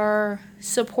that are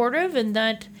supportive, and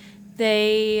that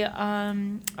they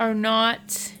are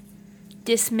not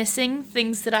dismissing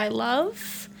things that I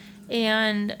love,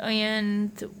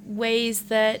 and ways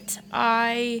that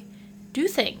I do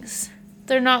things.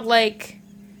 They're not, like,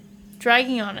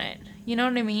 dragging on it. You know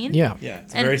what I mean? Yeah. Yeah,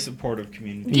 it's a very supportive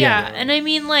community. Yeah, and I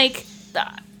mean, like,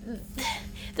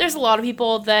 there's a lot of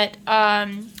people that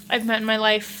I've met in my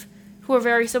life who are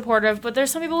very supportive, but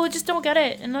there's some people who just don't get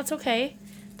it, and that's okay.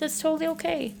 That's totally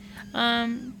okay.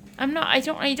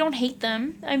 I don't hate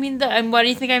them. I mean, why do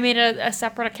you think I made a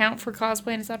separate account for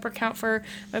cosplay and a separate account for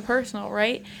my personal,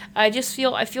 right? I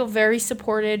feel very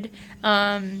supported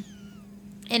in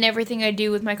everything I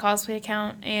do with my cosplay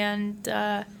account, and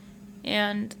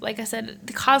like I said,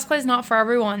 the cosplay is not for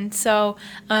everyone, so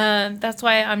that's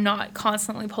why I'm not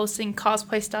constantly posting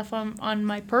cosplay stuff on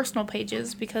my personal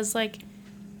pages, because, like,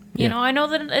 you know, I know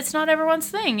that it's not everyone's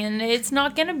thing, and it's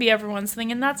not going to be everyone's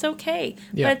thing, and that's okay.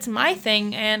 Yeah. But it's my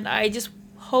thing, and I just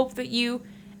hope that you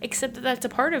accept that that's a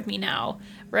part of me now,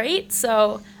 right?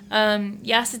 So,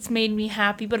 yes, it's made me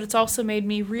happy, but it's also made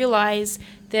me realize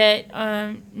that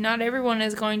not everyone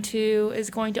is going to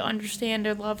understand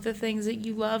or love the things that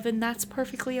you love, and that's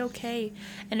perfectly okay.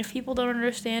 And if people don't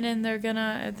understand and they're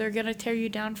gonna tear you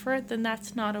down for it, then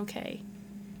that's not okay.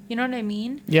 You know what I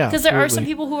mean? Yeah, Because there are some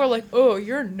absolutely. people who are like, "Oh,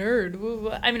 you're a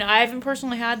nerd." I mean, I haven't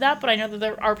personally had that, but I know that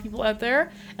there are people out there,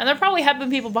 and there probably have been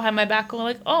people behind my back going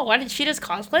like, "Oh, why did she does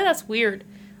cosplay? That's weird."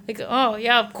 Like, "Oh,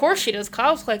 yeah, of course she does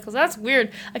cosplay, because that's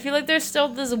weird." I feel like there's still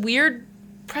this weird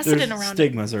precedent There's around it.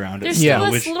 stigmas around it. There's Yeah.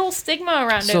 still this little stigma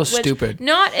around So it. Which stupid.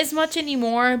 Not as much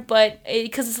anymore, but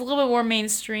because it's a little bit more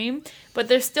mainstream. But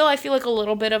there's still, I feel like, a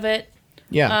little bit of it.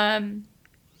 Yeah.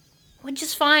 Which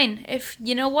is fine. If,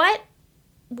 you know what?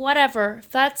 whatever.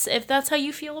 If that's how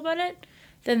you feel about it,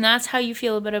 then that's how you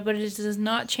feel about it, but it does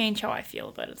not change how I feel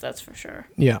about it, that's for sure.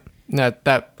 Yeah.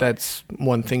 That's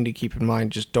one thing to keep in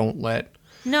mind. Just don't let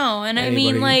No, and anybody...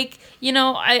 I mean, like, you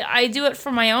know, I do it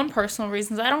for my own personal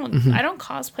reasons. I don't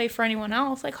cosplay for anyone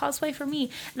else. I cosplay for me.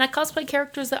 And I cosplay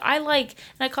characters that I like,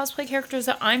 and I cosplay characters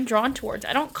that I'm drawn towards.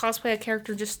 I don't cosplay a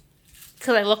character just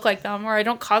because I look like them, or I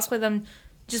don't cosplay them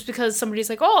just because somebody's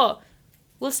like, oh,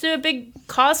 let's do a big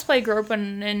cosplay group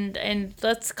and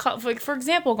let's like, for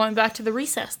example, going back to the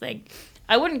Recess thing,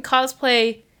 I wouldn't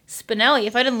cosplay Spinelli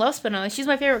if I didn't love Spinelli. She's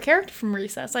my favorite character from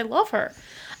Recess. I love her.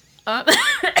 But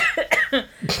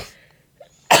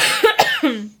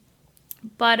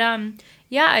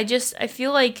yeah, I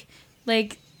feel like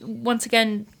once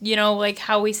again, you know, like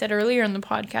how we said earlier in the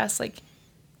podcast, like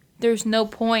there's no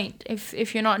point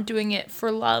if you're not doing it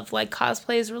for love. Like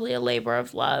cosplay is really a labor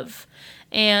of love.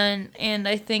 And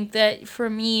I think that for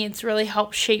me, it's really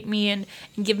helped shape me and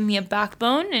given me a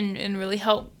backbone and really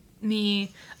helped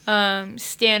me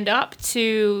stand up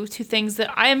to things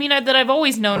that that I've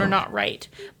always known are not right.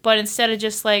 But instead of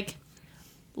just like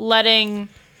letting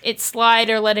it slide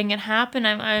or letting it happen,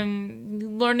 I'm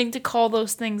learning to call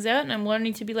those things out, and I'm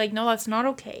learning to be like, no, that's not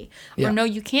okay. Yeah. Or no,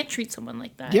 you can't treat someone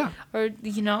like that. Yeah. Or,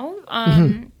 you know,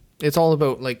 it's all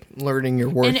about like learning your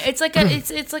worth. And it's like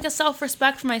it's like a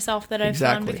self-respect for myself that I've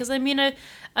found, because I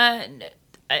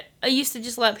used to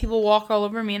just let people walk all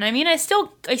over me, and I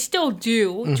still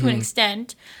do to an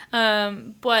extent,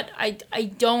 but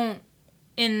I don't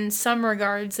in some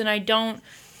regards, and I don't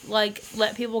like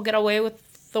let people get away with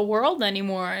the world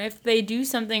anymore. If they do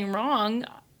something wrong,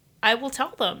 I will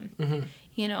tell them.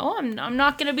 You know, I'm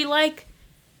not gonna be like,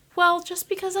 well, just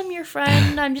because I'm your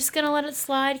friend, I'm just gonna let it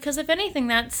slide. Because if anything,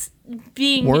 that's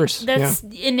being worse. That's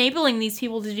enabling these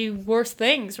people to do worse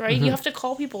things, right? You have to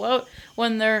call people out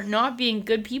when they're not being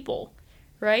good people,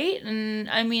 right? And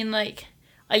I mean, like,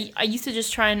 I used to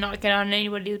just try and not get on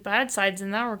anybody's bad sides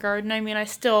in that regard, and I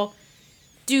still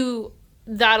do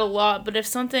that a lot. But if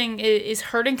something is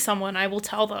hurting someone, I will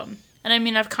tell them.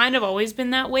 And I've kind of always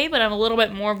been that way, but I'm a little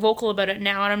bit more vocal about it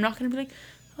now, and I'm not gonna be like,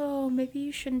 oh, maybe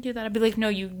you shouldn't do that. I'd be like, no,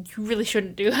 you really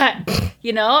shouldn't do that.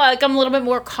 You know, like I'm a little bit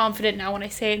more confident now when I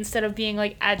say it, instead of being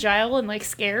like agile and like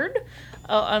scared.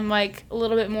 I'm like a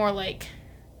little bit more like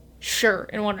sure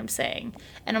in what I'm saying,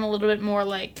 and I'm a little bit more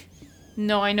like,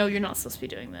 no, I know you're not supposed to be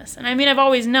doing this. And I've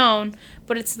always known,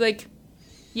 but it's like,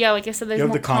 yeah, like I said, there's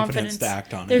more confidence to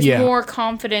act on it. There's more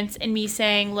confidence in me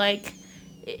saying like.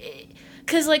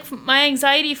 Because, like, my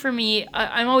anxiety for me,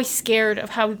 I'm always scared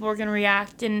of how people are going to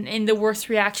react, and the worst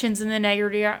reactions and the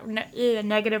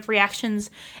negative reactions.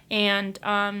 And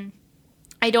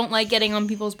I don't like getting on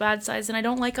people's bad sides, and I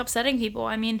don't like upsetting people.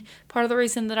 Part of the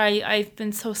reason that I've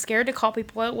been so scared to call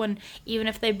people out, even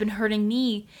if they've been hurting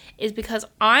me, is because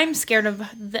I'm scared of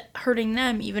hurting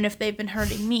them, even if they've been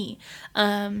hurting me.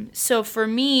 So for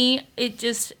me,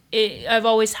 I've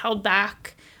always held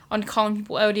back on calling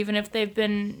people out, even if they've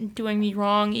been doing me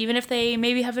wrong, even if they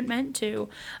maybe haven't meant to.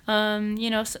 You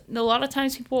know, a lot of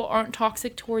times people aren't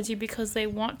toxic towards you because they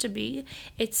want to be.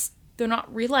 They're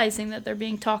not realizing that they're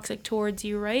being toxic towards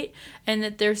you, right? And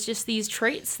that there's just these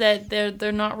traits that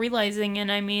they're not realizing.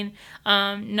 And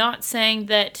not saying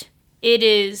that it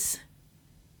is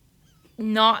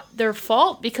not their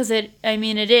fault, because it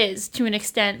is to an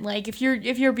extent. Like if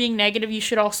you're being negative, you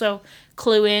should also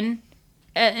clue in.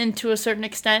 And to a certain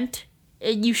extent,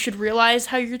 you should realize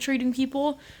how you're treating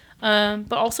people,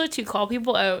 but also to call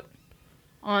people out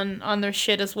on their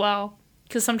shit as well,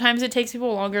 because sometimes it takes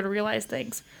people longer to realize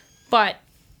things. But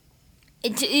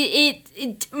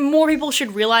more people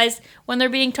should realize when they're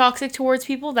being toxic towards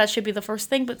people. That should be the first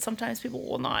thing, but sometimes people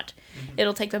will not.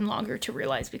 It'll take them longer to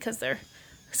realize, because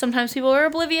sometimes people are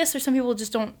oblivious, or some people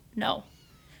just don't know.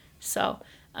 So,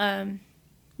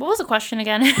 what was the question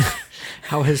again?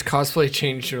 How has cosplay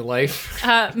changed your life?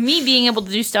 Me being able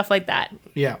to do stuff like that.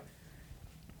 Yeah.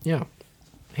 Yeah.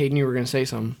 Hayden, you were going to say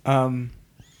something. For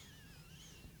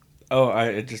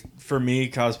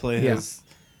me, cosplay has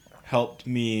helped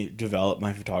me develop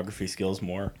my photography skills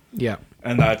more. Yeah.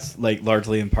 And that's like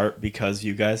largely in part because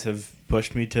you guys have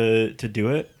pushed me to do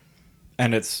it.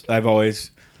 And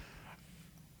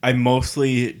I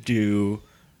mostly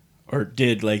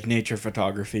did like nature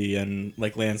photography and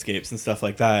like landscapes and stuff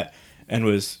like that, and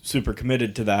was super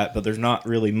committed to that, but there's not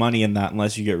really money in that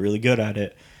unless you get really good at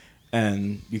it,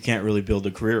 and you can't really build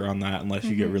a career on that unless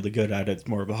you get really good at it. It's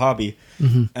more of a hobby.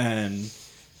 And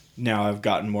now I've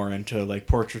gotten more into like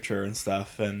portraiture and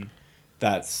stuff, and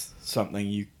that's something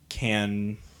you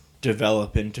can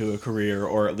develop into a career,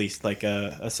 or at least like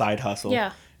a side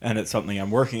hustle. And it's something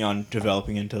I'm working on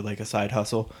developing into like a side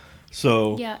hustle.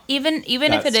 So yeah, even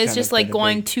if it is just like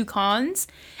going to cons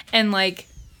and like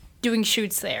doing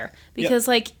shoots there, because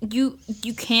like you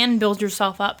can build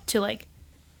yourself up to like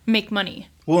make money.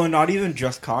 Well, and not even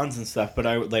just cons and stuff, but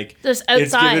I would like just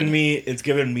outside. It's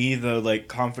given me the like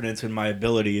confidence in my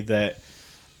ability that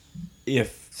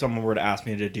if someone were to ask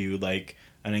me to do like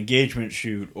an engagement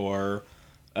shoot or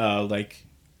like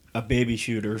a baby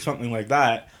shoot or something like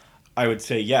that, I would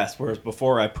say yes. Whereas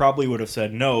before, I probably would have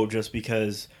said no, just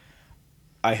because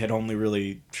I had only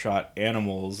really shot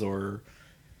animals or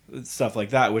stuff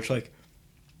like that. Which like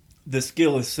the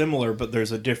skill is similar, but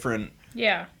there's a different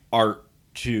art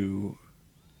to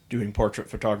doing portrait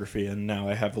photography, and now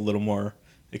I have a little more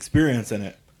experience in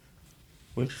it,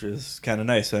 which is kind of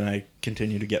nice, and I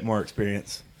continue to get more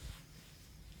experience.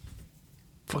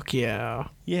 Fuck yeah.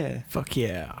 Yeah. Fuck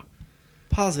yeah.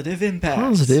 Positive impacts.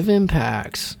 Positive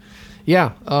impacts.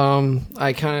 Yeah.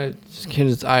 I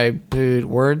put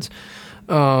words.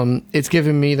 It's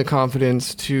given me the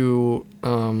confidence to,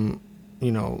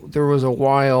 there was a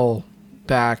while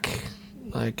back,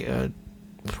 like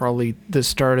probably the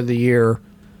start of the year,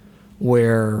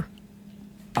 where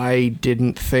I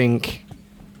didn't think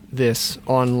this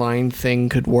online thing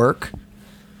could work,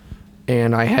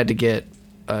 and I had to get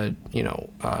I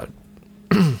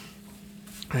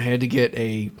had to get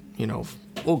a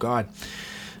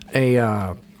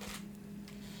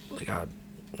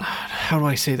how do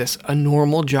I say this? A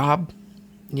normal job,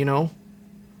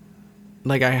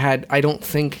 Like I didn't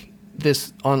think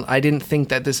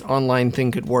that this online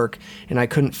thing could work, and I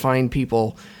couldn't find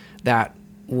people that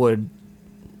would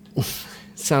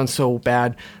sound so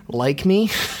bad like me.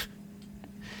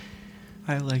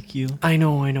 I like you. I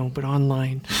know, but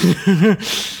online.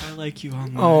 I like you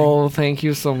online. Oh, thank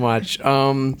you so much.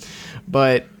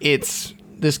 But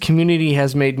this community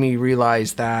has made me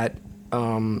realize that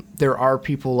there are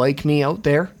people like me out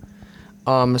there,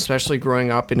 especially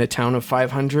growing up in a town of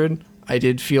 500. I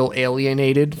did feel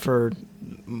alienated for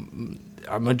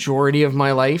a majority of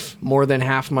my life, more than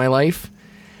half my life.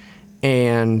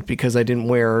 And because I didn't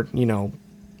wear,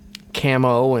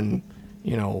 camo and,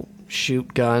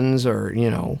 shoot guns or,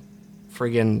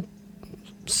 friggin'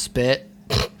 spit.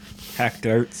 Hack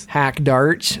darts.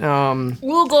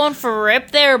 We're going for a rip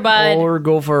there, bud. Or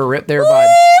go for a rip there, Woo, bud.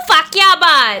 Fuck yeah,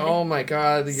 bud. Oh my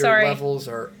god, your levels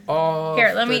are off.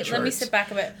 Here, let me charts. sit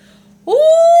back a bit.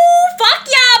 Ooh, fuck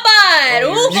yeah, bud.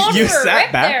 Ooh, going you for a sat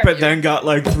rip back, there. but then got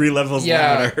like 3 levels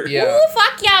louder. Yeah. Ooh,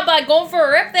 fuck yeah, bud. Going for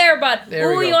a rip there, bud.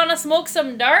 There Ooh, we you go. want to smoke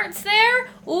some darts there?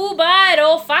 Ooh, bud.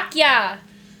 Oh, fuck yeah.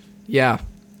 Yeah.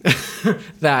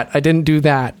 That. I didn't do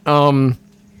that.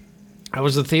 I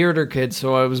was a theater kid,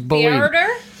 so I was bullied.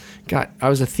 I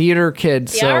was a theater kid,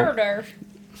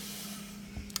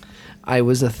 I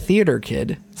was a theater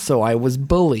kid, so I was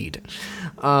bullied.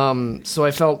 So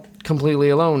I felt completely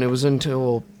alone. It was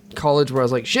until college where I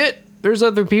was like, shit, there's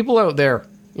other people out there,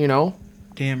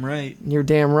 Damn right. You're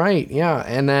damn right, yeah.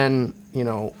 And then,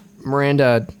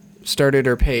 Miranda started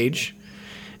her page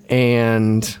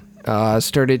and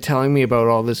started telling me about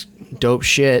all this dope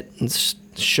shit and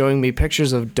showing me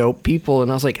pictures of dope people. And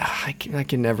I was like, I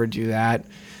can never do that.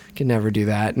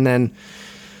 And then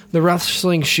the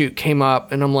wrestling shoot came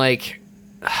up, and I'm like,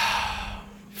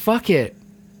 fuck it.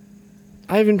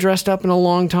 I haven't dressed up in a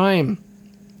long time.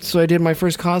 So I did my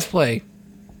first cosplay.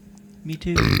 Me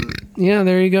too. Yeah,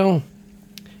 there you go.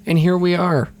 And here we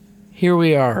are.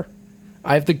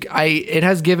 It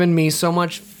has given me so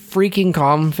much freaking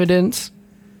confidence.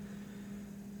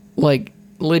 Like,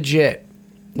 legit.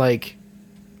 Like,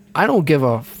 I don't give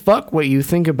a fuck what you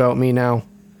think about me now.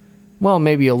 Well,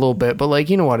 maybe a little bit, but like,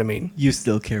 you know what I mean. You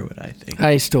still care what I think.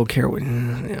 I still care what,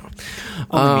 Only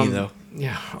me, though.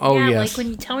 Yeah. Oh, yeah, yes. like when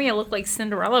you tell me I look like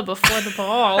Cinderella before the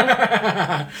ball.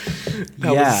 That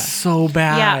was so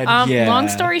bad. Yeah. Long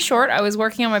story short, I was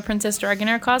working on my Princess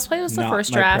Dragonair cosplay. It was the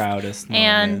first draft. Proudest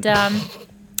and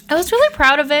I was really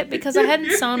proud of it because I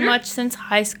hadn't sewn much since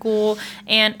high school,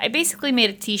 and I basically made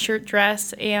a t-shirt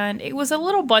dress, and it was a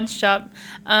little bunched up,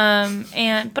 but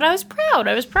I was proud.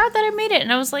 I was proud that I made it,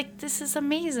 and I was like, this is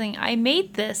amazing. I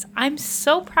made this. I'm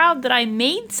so proud that I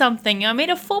made something. I made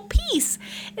a full piece.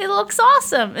 It looks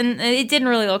awesome, and it didn't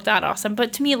really look that awesome,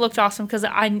 but to me it looked awesome because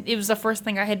it was the first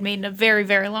thing I had made in a very,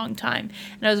 very long time,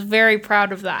 and I was very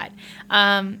proud of that.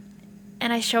 And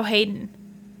I show Hayden,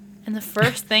 and the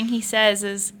first thing he says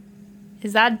is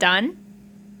that done?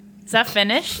 Is that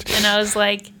finished? And I was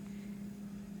like,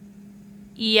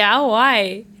 yeah,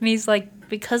 why? And he's like,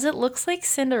 because it looks like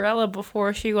Cinderella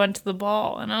before she went to the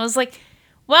ball. And I was like,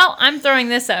 well, I'm throwing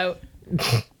this out.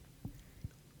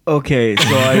 Okay,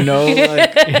 so I know,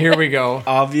 like, Here we go.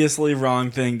 obviously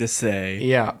wrong thing to say.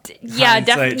 Yeah. Yeah,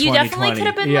 Hindsight you definitely 2020. could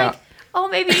have been Yeah. like, oh,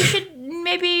 maybe you should,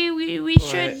 maybe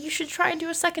you should try and do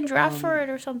a second draft for it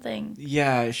or something.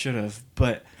 Yeah, I should have.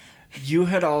 But you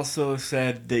had also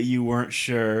said that you weren't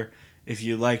sure if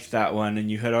you liked that one, and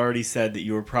you had already said that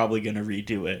you were probably going to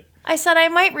redo it. I said I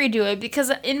might redo it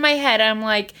because in my head I'm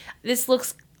like, this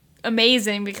looks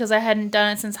amazing because I hadn't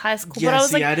done it since high school. Yeah, but I was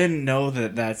see, like, I didn't know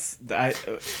that.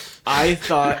 I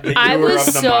thought that you I were was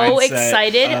of the so mindset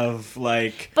excited. of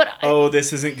like, But oh,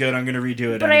 this isn't good. I'm gonna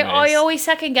redo it. But anyways. I always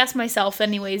second guess myself,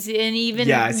 anyways, and even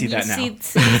Yeah, I see that now.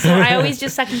 So I always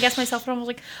just second guess myself, and I was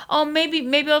like, oh,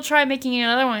 maybe I'll try making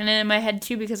another one. And in my head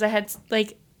too, because I had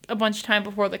like a bunch of time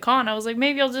before the con, I was like,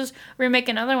 maybe I'll just remake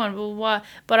another one, blah, blah, blah.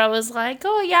 But I was like,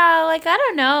 oh yeah, like I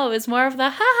don't know. It's more of the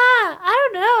haha, I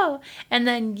don't know. And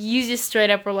then you just straight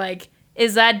up were like,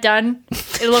 is that done?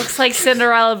 It looks like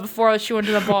Cinderella before she went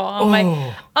to the ball. I'm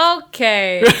like,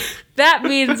 okay, that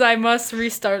means I must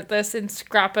restart this and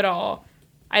scrap it all.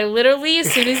 I literally,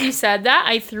 as soon as you said that,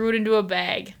 I threw it into a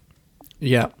bag.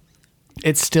 Yeah.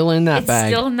 It's still in that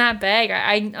bag. It's still in that bag.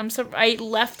 I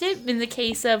left it in the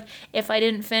case of if I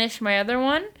didn't finish my other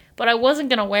one, but I wasn't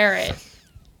gonna wear it.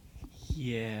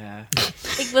 Yeah,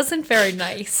 It wasn't very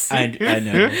nice. I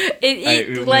know.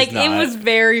 It was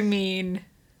very mean.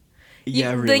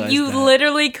 Yeah, I Like realized you that.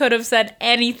 literally could have said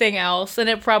anything else, and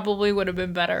it probably would have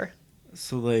been better.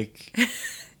 So like,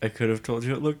 I could have told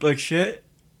you it looked like shit,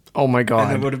 Oh my and it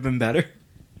god. would have been better.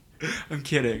 I'm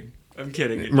kidding. It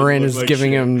doesn't Miranda's look like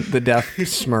giving shit. him the death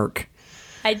smirk.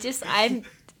 I still,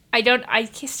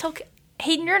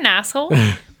 Hayden, you're an asshole.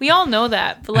 We all know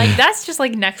that, but like that's just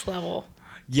like next level.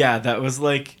 Yeah, that was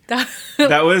like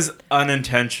that was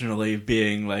unintentionally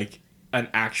being like an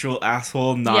actual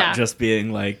asshole, not Yeah. just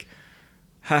being like,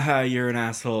 haha, you're an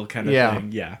asshole kind of Yeah.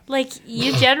 thing. Yeah. Like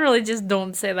you generally just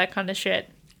don't say that kind of shit.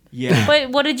 Yeah.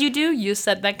 But what did you do? You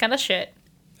said that kind of shit.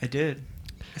 I did.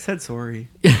 I said sorry.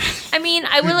 I mean,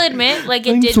 I will admit, like,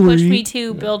 it I'm did push sorry. me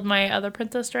to build my other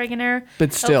Princess Dragonair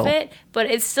But still. outfit. But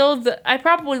it's still, I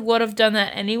probably would have done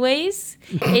that anyways.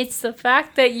 It's the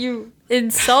fact that you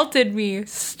insulted me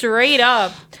straight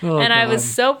up. Oh, and I was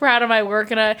God. so proud of my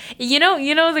work. And you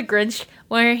know the Grinch,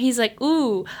 where he's like,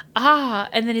 ooh, ah.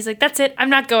 And then he's like, that's it, I'm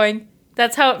not going.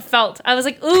 That's how it felt. I was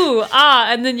like, ooh, ah.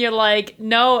 And then you're like,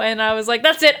 no. And I was like,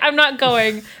 that's it, I'm not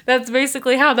going. That's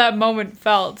basically how that moment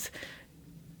felt.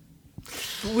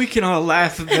 We can all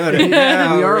laugh about it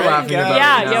now. We are right? laughing about it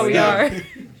Yeah, now, yeah, we yeah.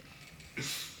 are.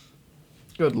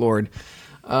 Good lord.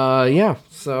 Yeah,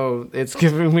 so it's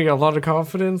giving me a lot of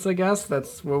confidence, I guess.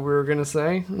 That's what we were gonna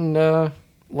say. And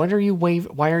why are you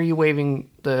waving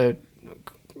the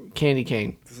candy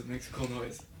cane? Because it makes a cool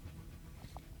noise.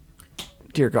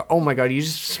 Dear God. Oh my God, you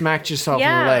just smacked yourself in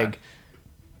Yeah. the leg.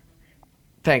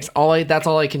 Thanks. That's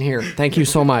all I can hear. Thank you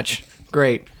so much.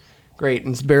 Great. And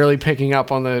it's barely picking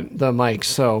up on the mic,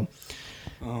 so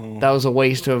Oh. that was a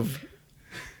waste of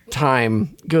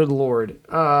time. Good lord.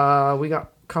 We got a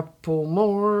couple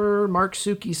more. Mark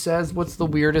Suki says, what's the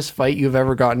weirdest fight you've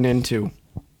ever gotten into?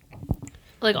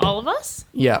 Like all of us?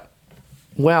 Yeah.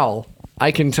 Well,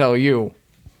 I can tell you.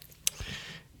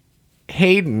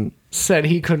 Hayden said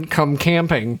he couldn't come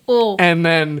camping. Oh. And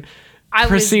then I was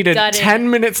proceeded gutted. 10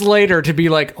 minutes later to be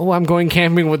like, oh, I'm going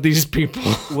camping with these people.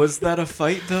 Was that a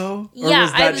fight though? Or Yeah,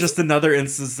 was I that was- just another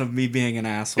instance of me being an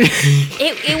asshole?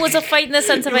 It was a fight in the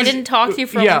sense of I didn't talk to you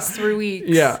for Yeah. almost 3 weeks.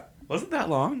 Yeah. Wasn't that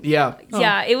long? Yeah.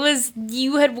 Yeah, it was,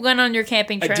 you had went on your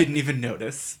camping I trip. didn't even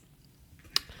notice.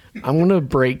 I'm going to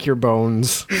break your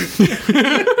bones. You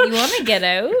want to get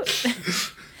out?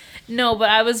 No, but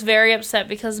I was very upset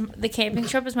because the camping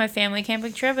trip is my family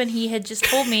camping trip, and he had just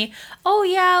told me, oh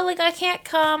yeah, like I can't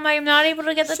come, I'm not able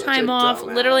to get the time off.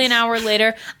 Literally an hour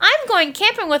later, I'm going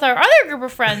camping with our other group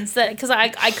of friends, that because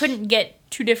I couldn't get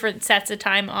 2 different sets of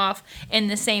time off in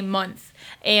the same month.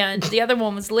 And the other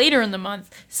one was later in the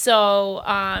month. So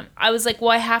I was like,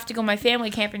 well, I have to go on my family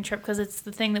camping trip because it's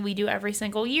the thing that we do every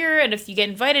single year. And if you get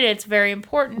invited, it's very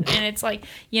important. And it's like,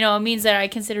 it means that I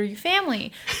consider you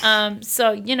family.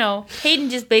 So, Hayden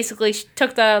just basically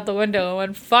took that out the window and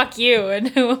went, fuck you.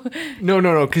 And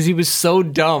No, because he was so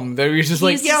dumb that he was just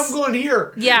like, He's yeah, just- I'm going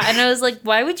here. yeah, and I was like,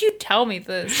 why would you tell me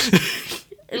this?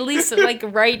 At least, like,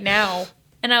 right now.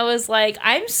 And I was like,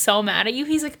 I'm so mad at you.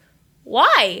 He's like,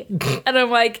 why? And I'm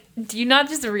like, do you not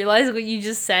just realize what you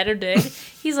just said or did?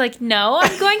 He's like, no,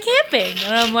 I'm going camping.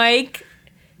 And I'm like,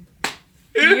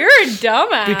 you're a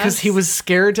dumbass. Because he was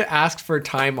scared to ask for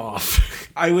time off.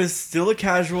 I was still a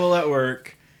casual at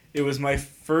work. It was my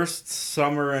first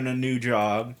summer in a new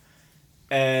job.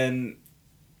 And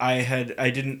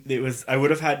I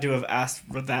would have had to have asked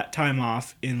for that time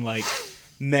off in like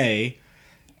May,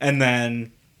 and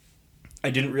then I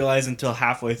didn't realize until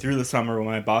halfway through the summer when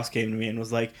my boss came to me and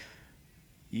was like,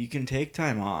 you can take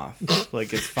time off,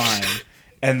 like it's fine.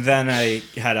 And then I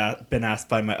had been asked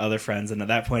by my other friends, and at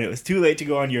that point it was too late to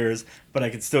go on yours, but I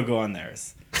could still go on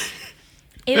theirs.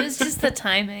 It was just the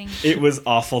timing. It was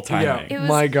awful timing. Yeah. It was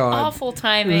My God. awful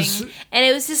timing. And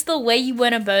it was just the way you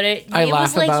went about it. I It was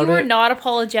laugh like about you were it. not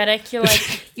apologetic. You're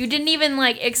like, you didn't even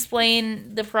like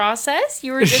explain the process.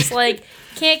 You were just like,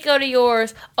 can't go to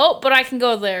yours. Oh, but I can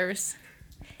go to theirs.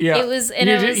 Yeah. It was, and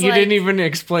you it was you like, didn't even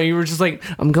explain. You were just like,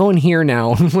 I'm going here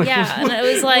now. yeah, and it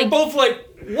was We're like, both like,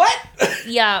 what?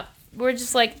 yeah, we're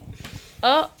just like,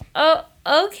 oh,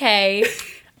 okay.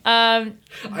 I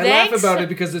laugh about it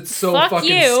because it's so Fuck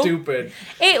fucking you. stupid.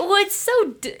 It was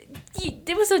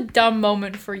it was a dumb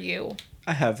moment for you.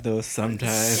 I have those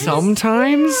sometimes.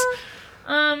 Sometimes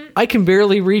I can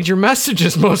barely read your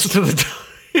messages most of the time.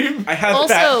 I have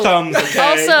fat thumbs, okay?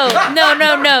 Also,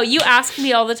 no. You ask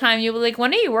me all the time. You'll be like,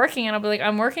 when are you working? And I'll be like,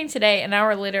 I'm working today. An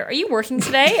hour later, are you working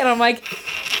today? And I'm like,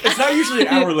 It's not usually an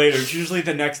hour later. It's usually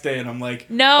the next day, and I'm like,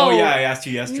 no. Oh, yeah, I asked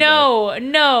you yesterday.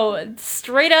 No.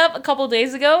 Straight up, a couple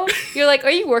days ago, you're like,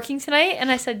 are you working tonight?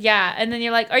 And I said, yeah. And then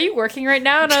you're like, are you working right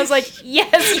now? And I was like,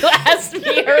 yes, you asked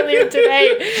me earlier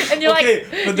today. And you're Okay,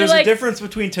 like, but there's a difference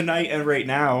between tonight and right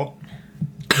now.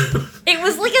 it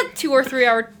was like a 2 or 3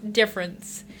 hour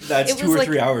difference. That's It 2 was or like-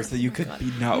 3 hours that you could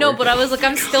be not No, working. but I was like,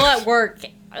 I'm still at work.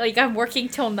 Like, I'm working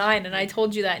till 9, and I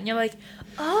told you that. And you're like,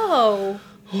 oh.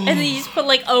 And then you just put,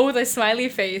 like, oh, with a smiley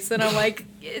face. And I'm like,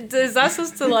 is that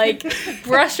supposed to, like,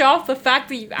 brush off the fact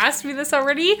that you asked me this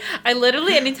already? I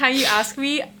literally, anytime you ask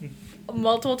me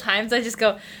multiple times, I just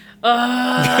go,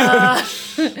 out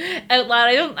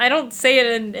loud. I don't say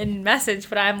it in message,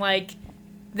 but I'm like,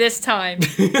 this time.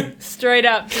 Straight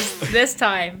up, just this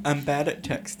time. I'm bad at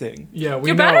texting. Yeah, we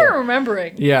You're know. better at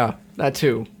remembering. Yeah, that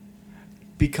too.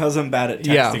 Because I'm bad at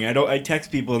Yeah. texting. I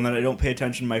text people and then I don't pay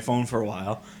attention to my phone for a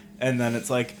while. And then it's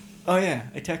like, oh yeah,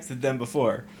 I texted them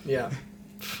before. Yeah.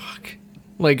 Fuck.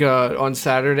 Like on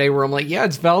Saturday where I'm like, yeah,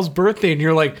 it's Val's birthday. And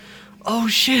you're like, oh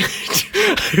shit.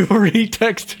 I already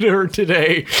texted her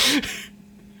today.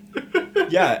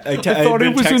 Yeah, I thought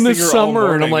it was in the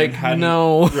summer, and I'm like,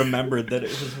 no. Remembered that it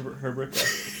was her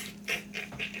birthday.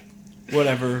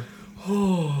 Whatever.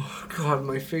 Oh, God,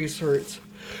 my face hurts.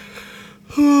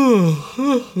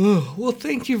 Well,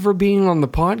 thank you for being on the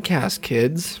podcast,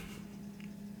 kids.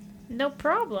 No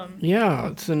problem. Yeah,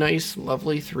 it's a nice,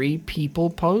 lovely 3 people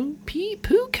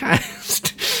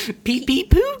poo-cast.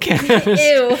 Pee-poo-cast.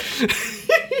 Ew.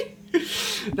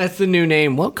 That's the new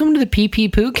name. Welcome to the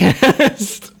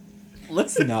Pee-Poo-Cast.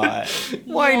 Let's not.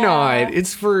 Why Yeah. not?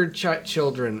 It's for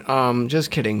children. Just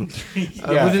kidding.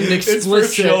 Yeah, with an it's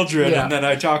explicit, for children, yeah. and then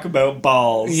I talk about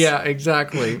balls. Yeah,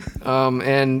 exactly.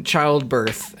 And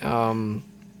childbirth. And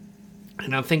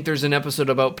I think there's an episode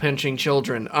about pinching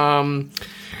children.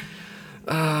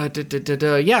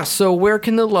 Yeah, so where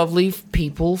can the lovely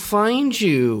people find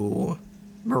you?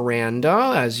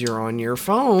 Miranda, as you're on your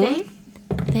phone.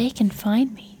 They can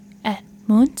find me at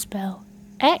Moonspell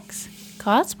X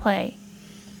Cosplay.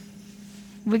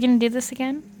 We're gonna do this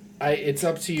again? It's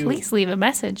up to you. Please leave a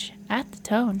message at the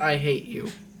tone. I hate you.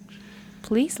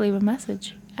 Please leave a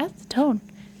message at the tone.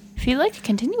 If you'd like to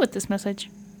continue with this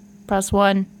message, press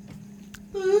 1.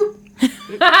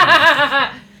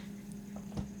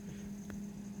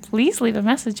 Please leave a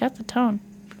message at the tone.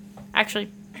 Actually,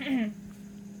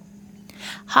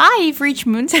 hi, you've reached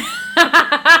Moonspell.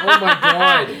 Oh my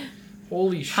god.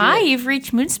 Holy shit. Hi, you've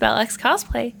reached Moonspell X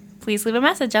Cosplay. Please leave a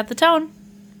message at the tone.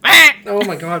 Oh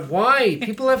my god, why?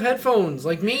 People have headphones,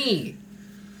 like me.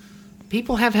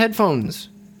 People have headphones.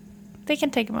 They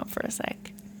can take them out for a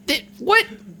sec. What?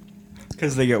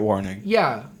 Because they get warning.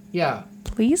 Yeah.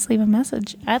 Please leave a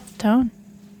message at the tone.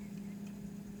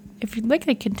 If you'd like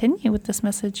to continue with this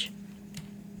message,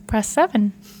 press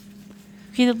 7.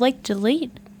 If you'd like to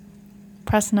delete,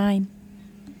 press 9.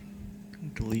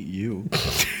 Delete you.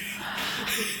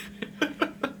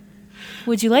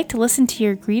 Would you like to listen to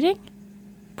your greeting?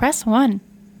 Press 1.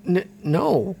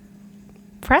 No.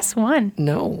 Press 1.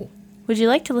 No. Would you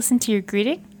like to listen to your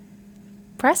greeting?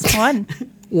 Press 1.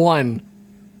 1.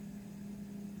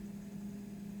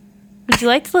 Would you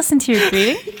like to listen to your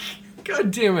greeting? God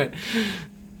damn it.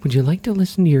 Would you like to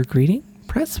listen to your greeting?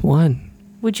 Press 1.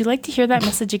 Would you like to hear that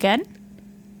message again?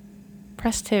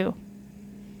 Press 2.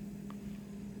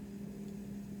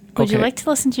 Would you Okay. like to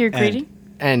listen to your greeting?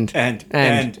 End.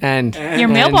 Your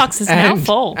mailbox is now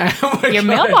full. Oh my Your God.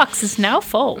 mailbox is now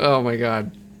full. Oh my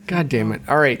god. God damn it.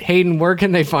 All right, Hayden, where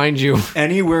can they find you?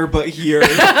 Anywhere but here.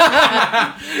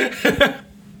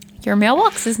 Your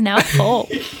mailbox is now full.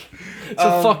 It's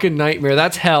a fucking nightmare.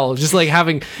 That's hell. Just like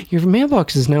having your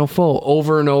mailbox is now full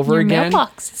over and over Your again.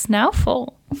 mailbox is now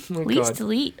full. Please God.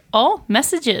 delete all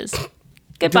messages.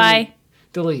 Goodbye.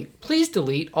 Delete. Please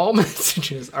delete all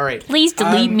messages. All right. Please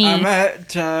delete me. I'm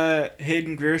at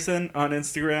Hayden Grierson on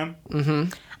Instagram.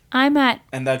 I'm at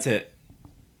And that's it.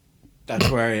 That's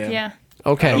where I am. yeah.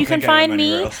 Okay. You can think I am find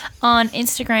me anywhere else. on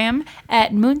Instagram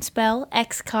at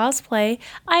MoonspellXCosplay.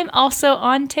 I'm also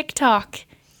on TikTok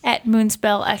at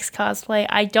MoonspellXCosplay.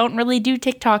 I don't really do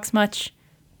TikToks much,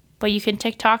 but you can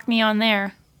TikTok me on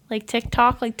there. Like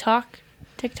TikTok, like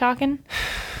TikToking.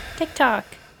 TikTok.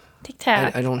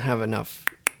 TikTok. I don't have enough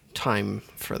time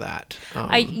for that.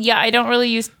 I don't really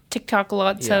use TikTok a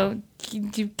lot, so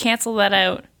you cancel that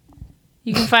out.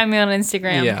 You can find me on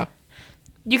Instagram. Yeah.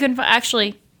 You can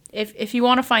actually, if you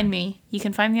want to find me, you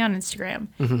can find me on Instagram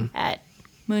at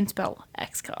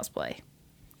MoonspellXCosplay.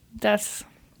 That's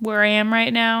where I am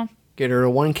right now. Get her to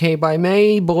 1K by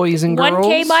May, boys and girls.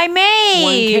 1K by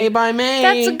May. 1K by May.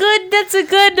 That's a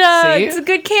good. See? It's a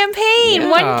good campaign.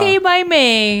 Yeah. 1K by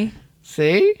May.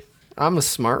 See? I'm a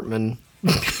smart man.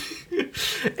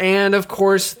 And of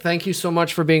course, thank you so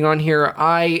much for being on here.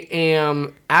 I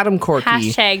am Adam Corky.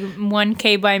 Hashtag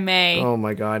 1K by May. Oh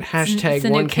my god. Hashtag it's a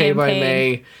new 1K by campaign.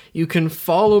 May. You can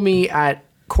follow me at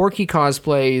Corky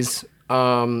Cosplays.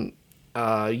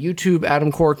 YouTube,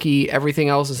 Adam Corky. Everything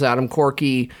else is Adam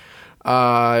Corky.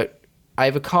 I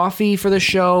have a coffee for the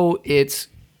show. It's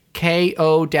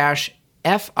ko-fi.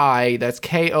 That's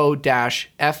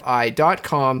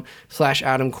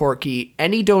ko-fi.com/Adam Corky.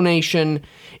 Any donation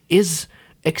is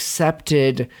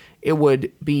accepted. It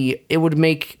would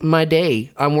make my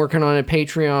day. I'm working on a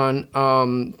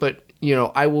Patreon. But you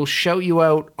know, I will shout you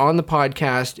out on the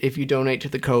podcast if you donate to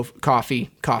the coffee.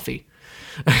 Coffee.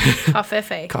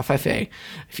 Coffee.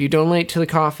 If you donate to the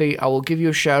coffee, I will give you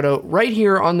a shout out right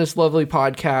here on this lovely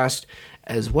podcast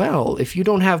as well. If you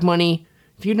don't have money,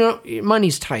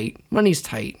 money's tight. Money's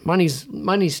tight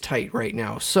right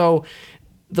now. So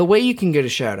the way you can get a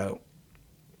shout out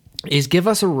is give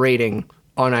us a rating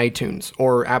on iTunes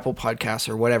or Apple Podcasts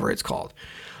or whatever it's called.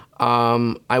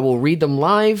 I will read them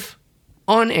live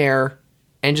on air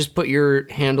and just put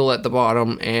your handle at the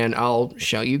bottom and I'll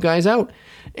shout you guys out.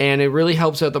 And it really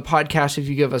helps out the podcast if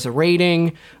you give us a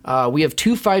rating. We have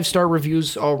 2 5-star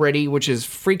reviews already, which is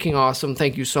freaking awesome.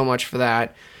 Thank you so much for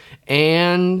that.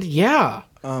 And yeah.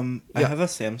 I have a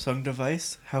Samsung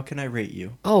device. How can I rate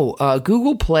you?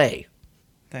 Google Play.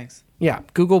 Thanks. Yeah,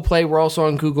 Google Play. We're also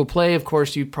on Google Play. Of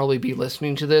course, you'd probably be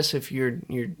listening to this if you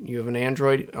have an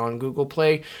Android on Google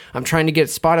Play. I'm trying to get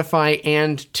Spotify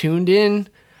and Tuned In,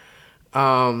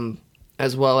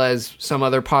 as well as some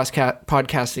other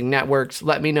podcasting networks.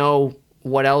 Let me know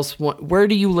what else. Where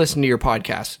do you listen to your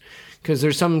podcasts? Because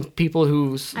there's some people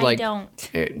who like. I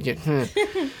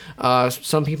don't.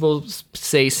 Some people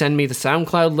say send me the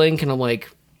SoundCloud link, and I'm like,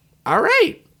 all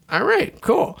right,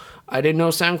 cool. I didn't know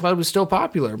SoundCloud was still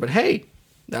popular, but hey,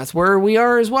 that's where we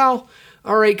are as well.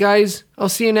 All right, guys, I'll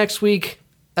see you next week.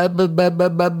 Bye.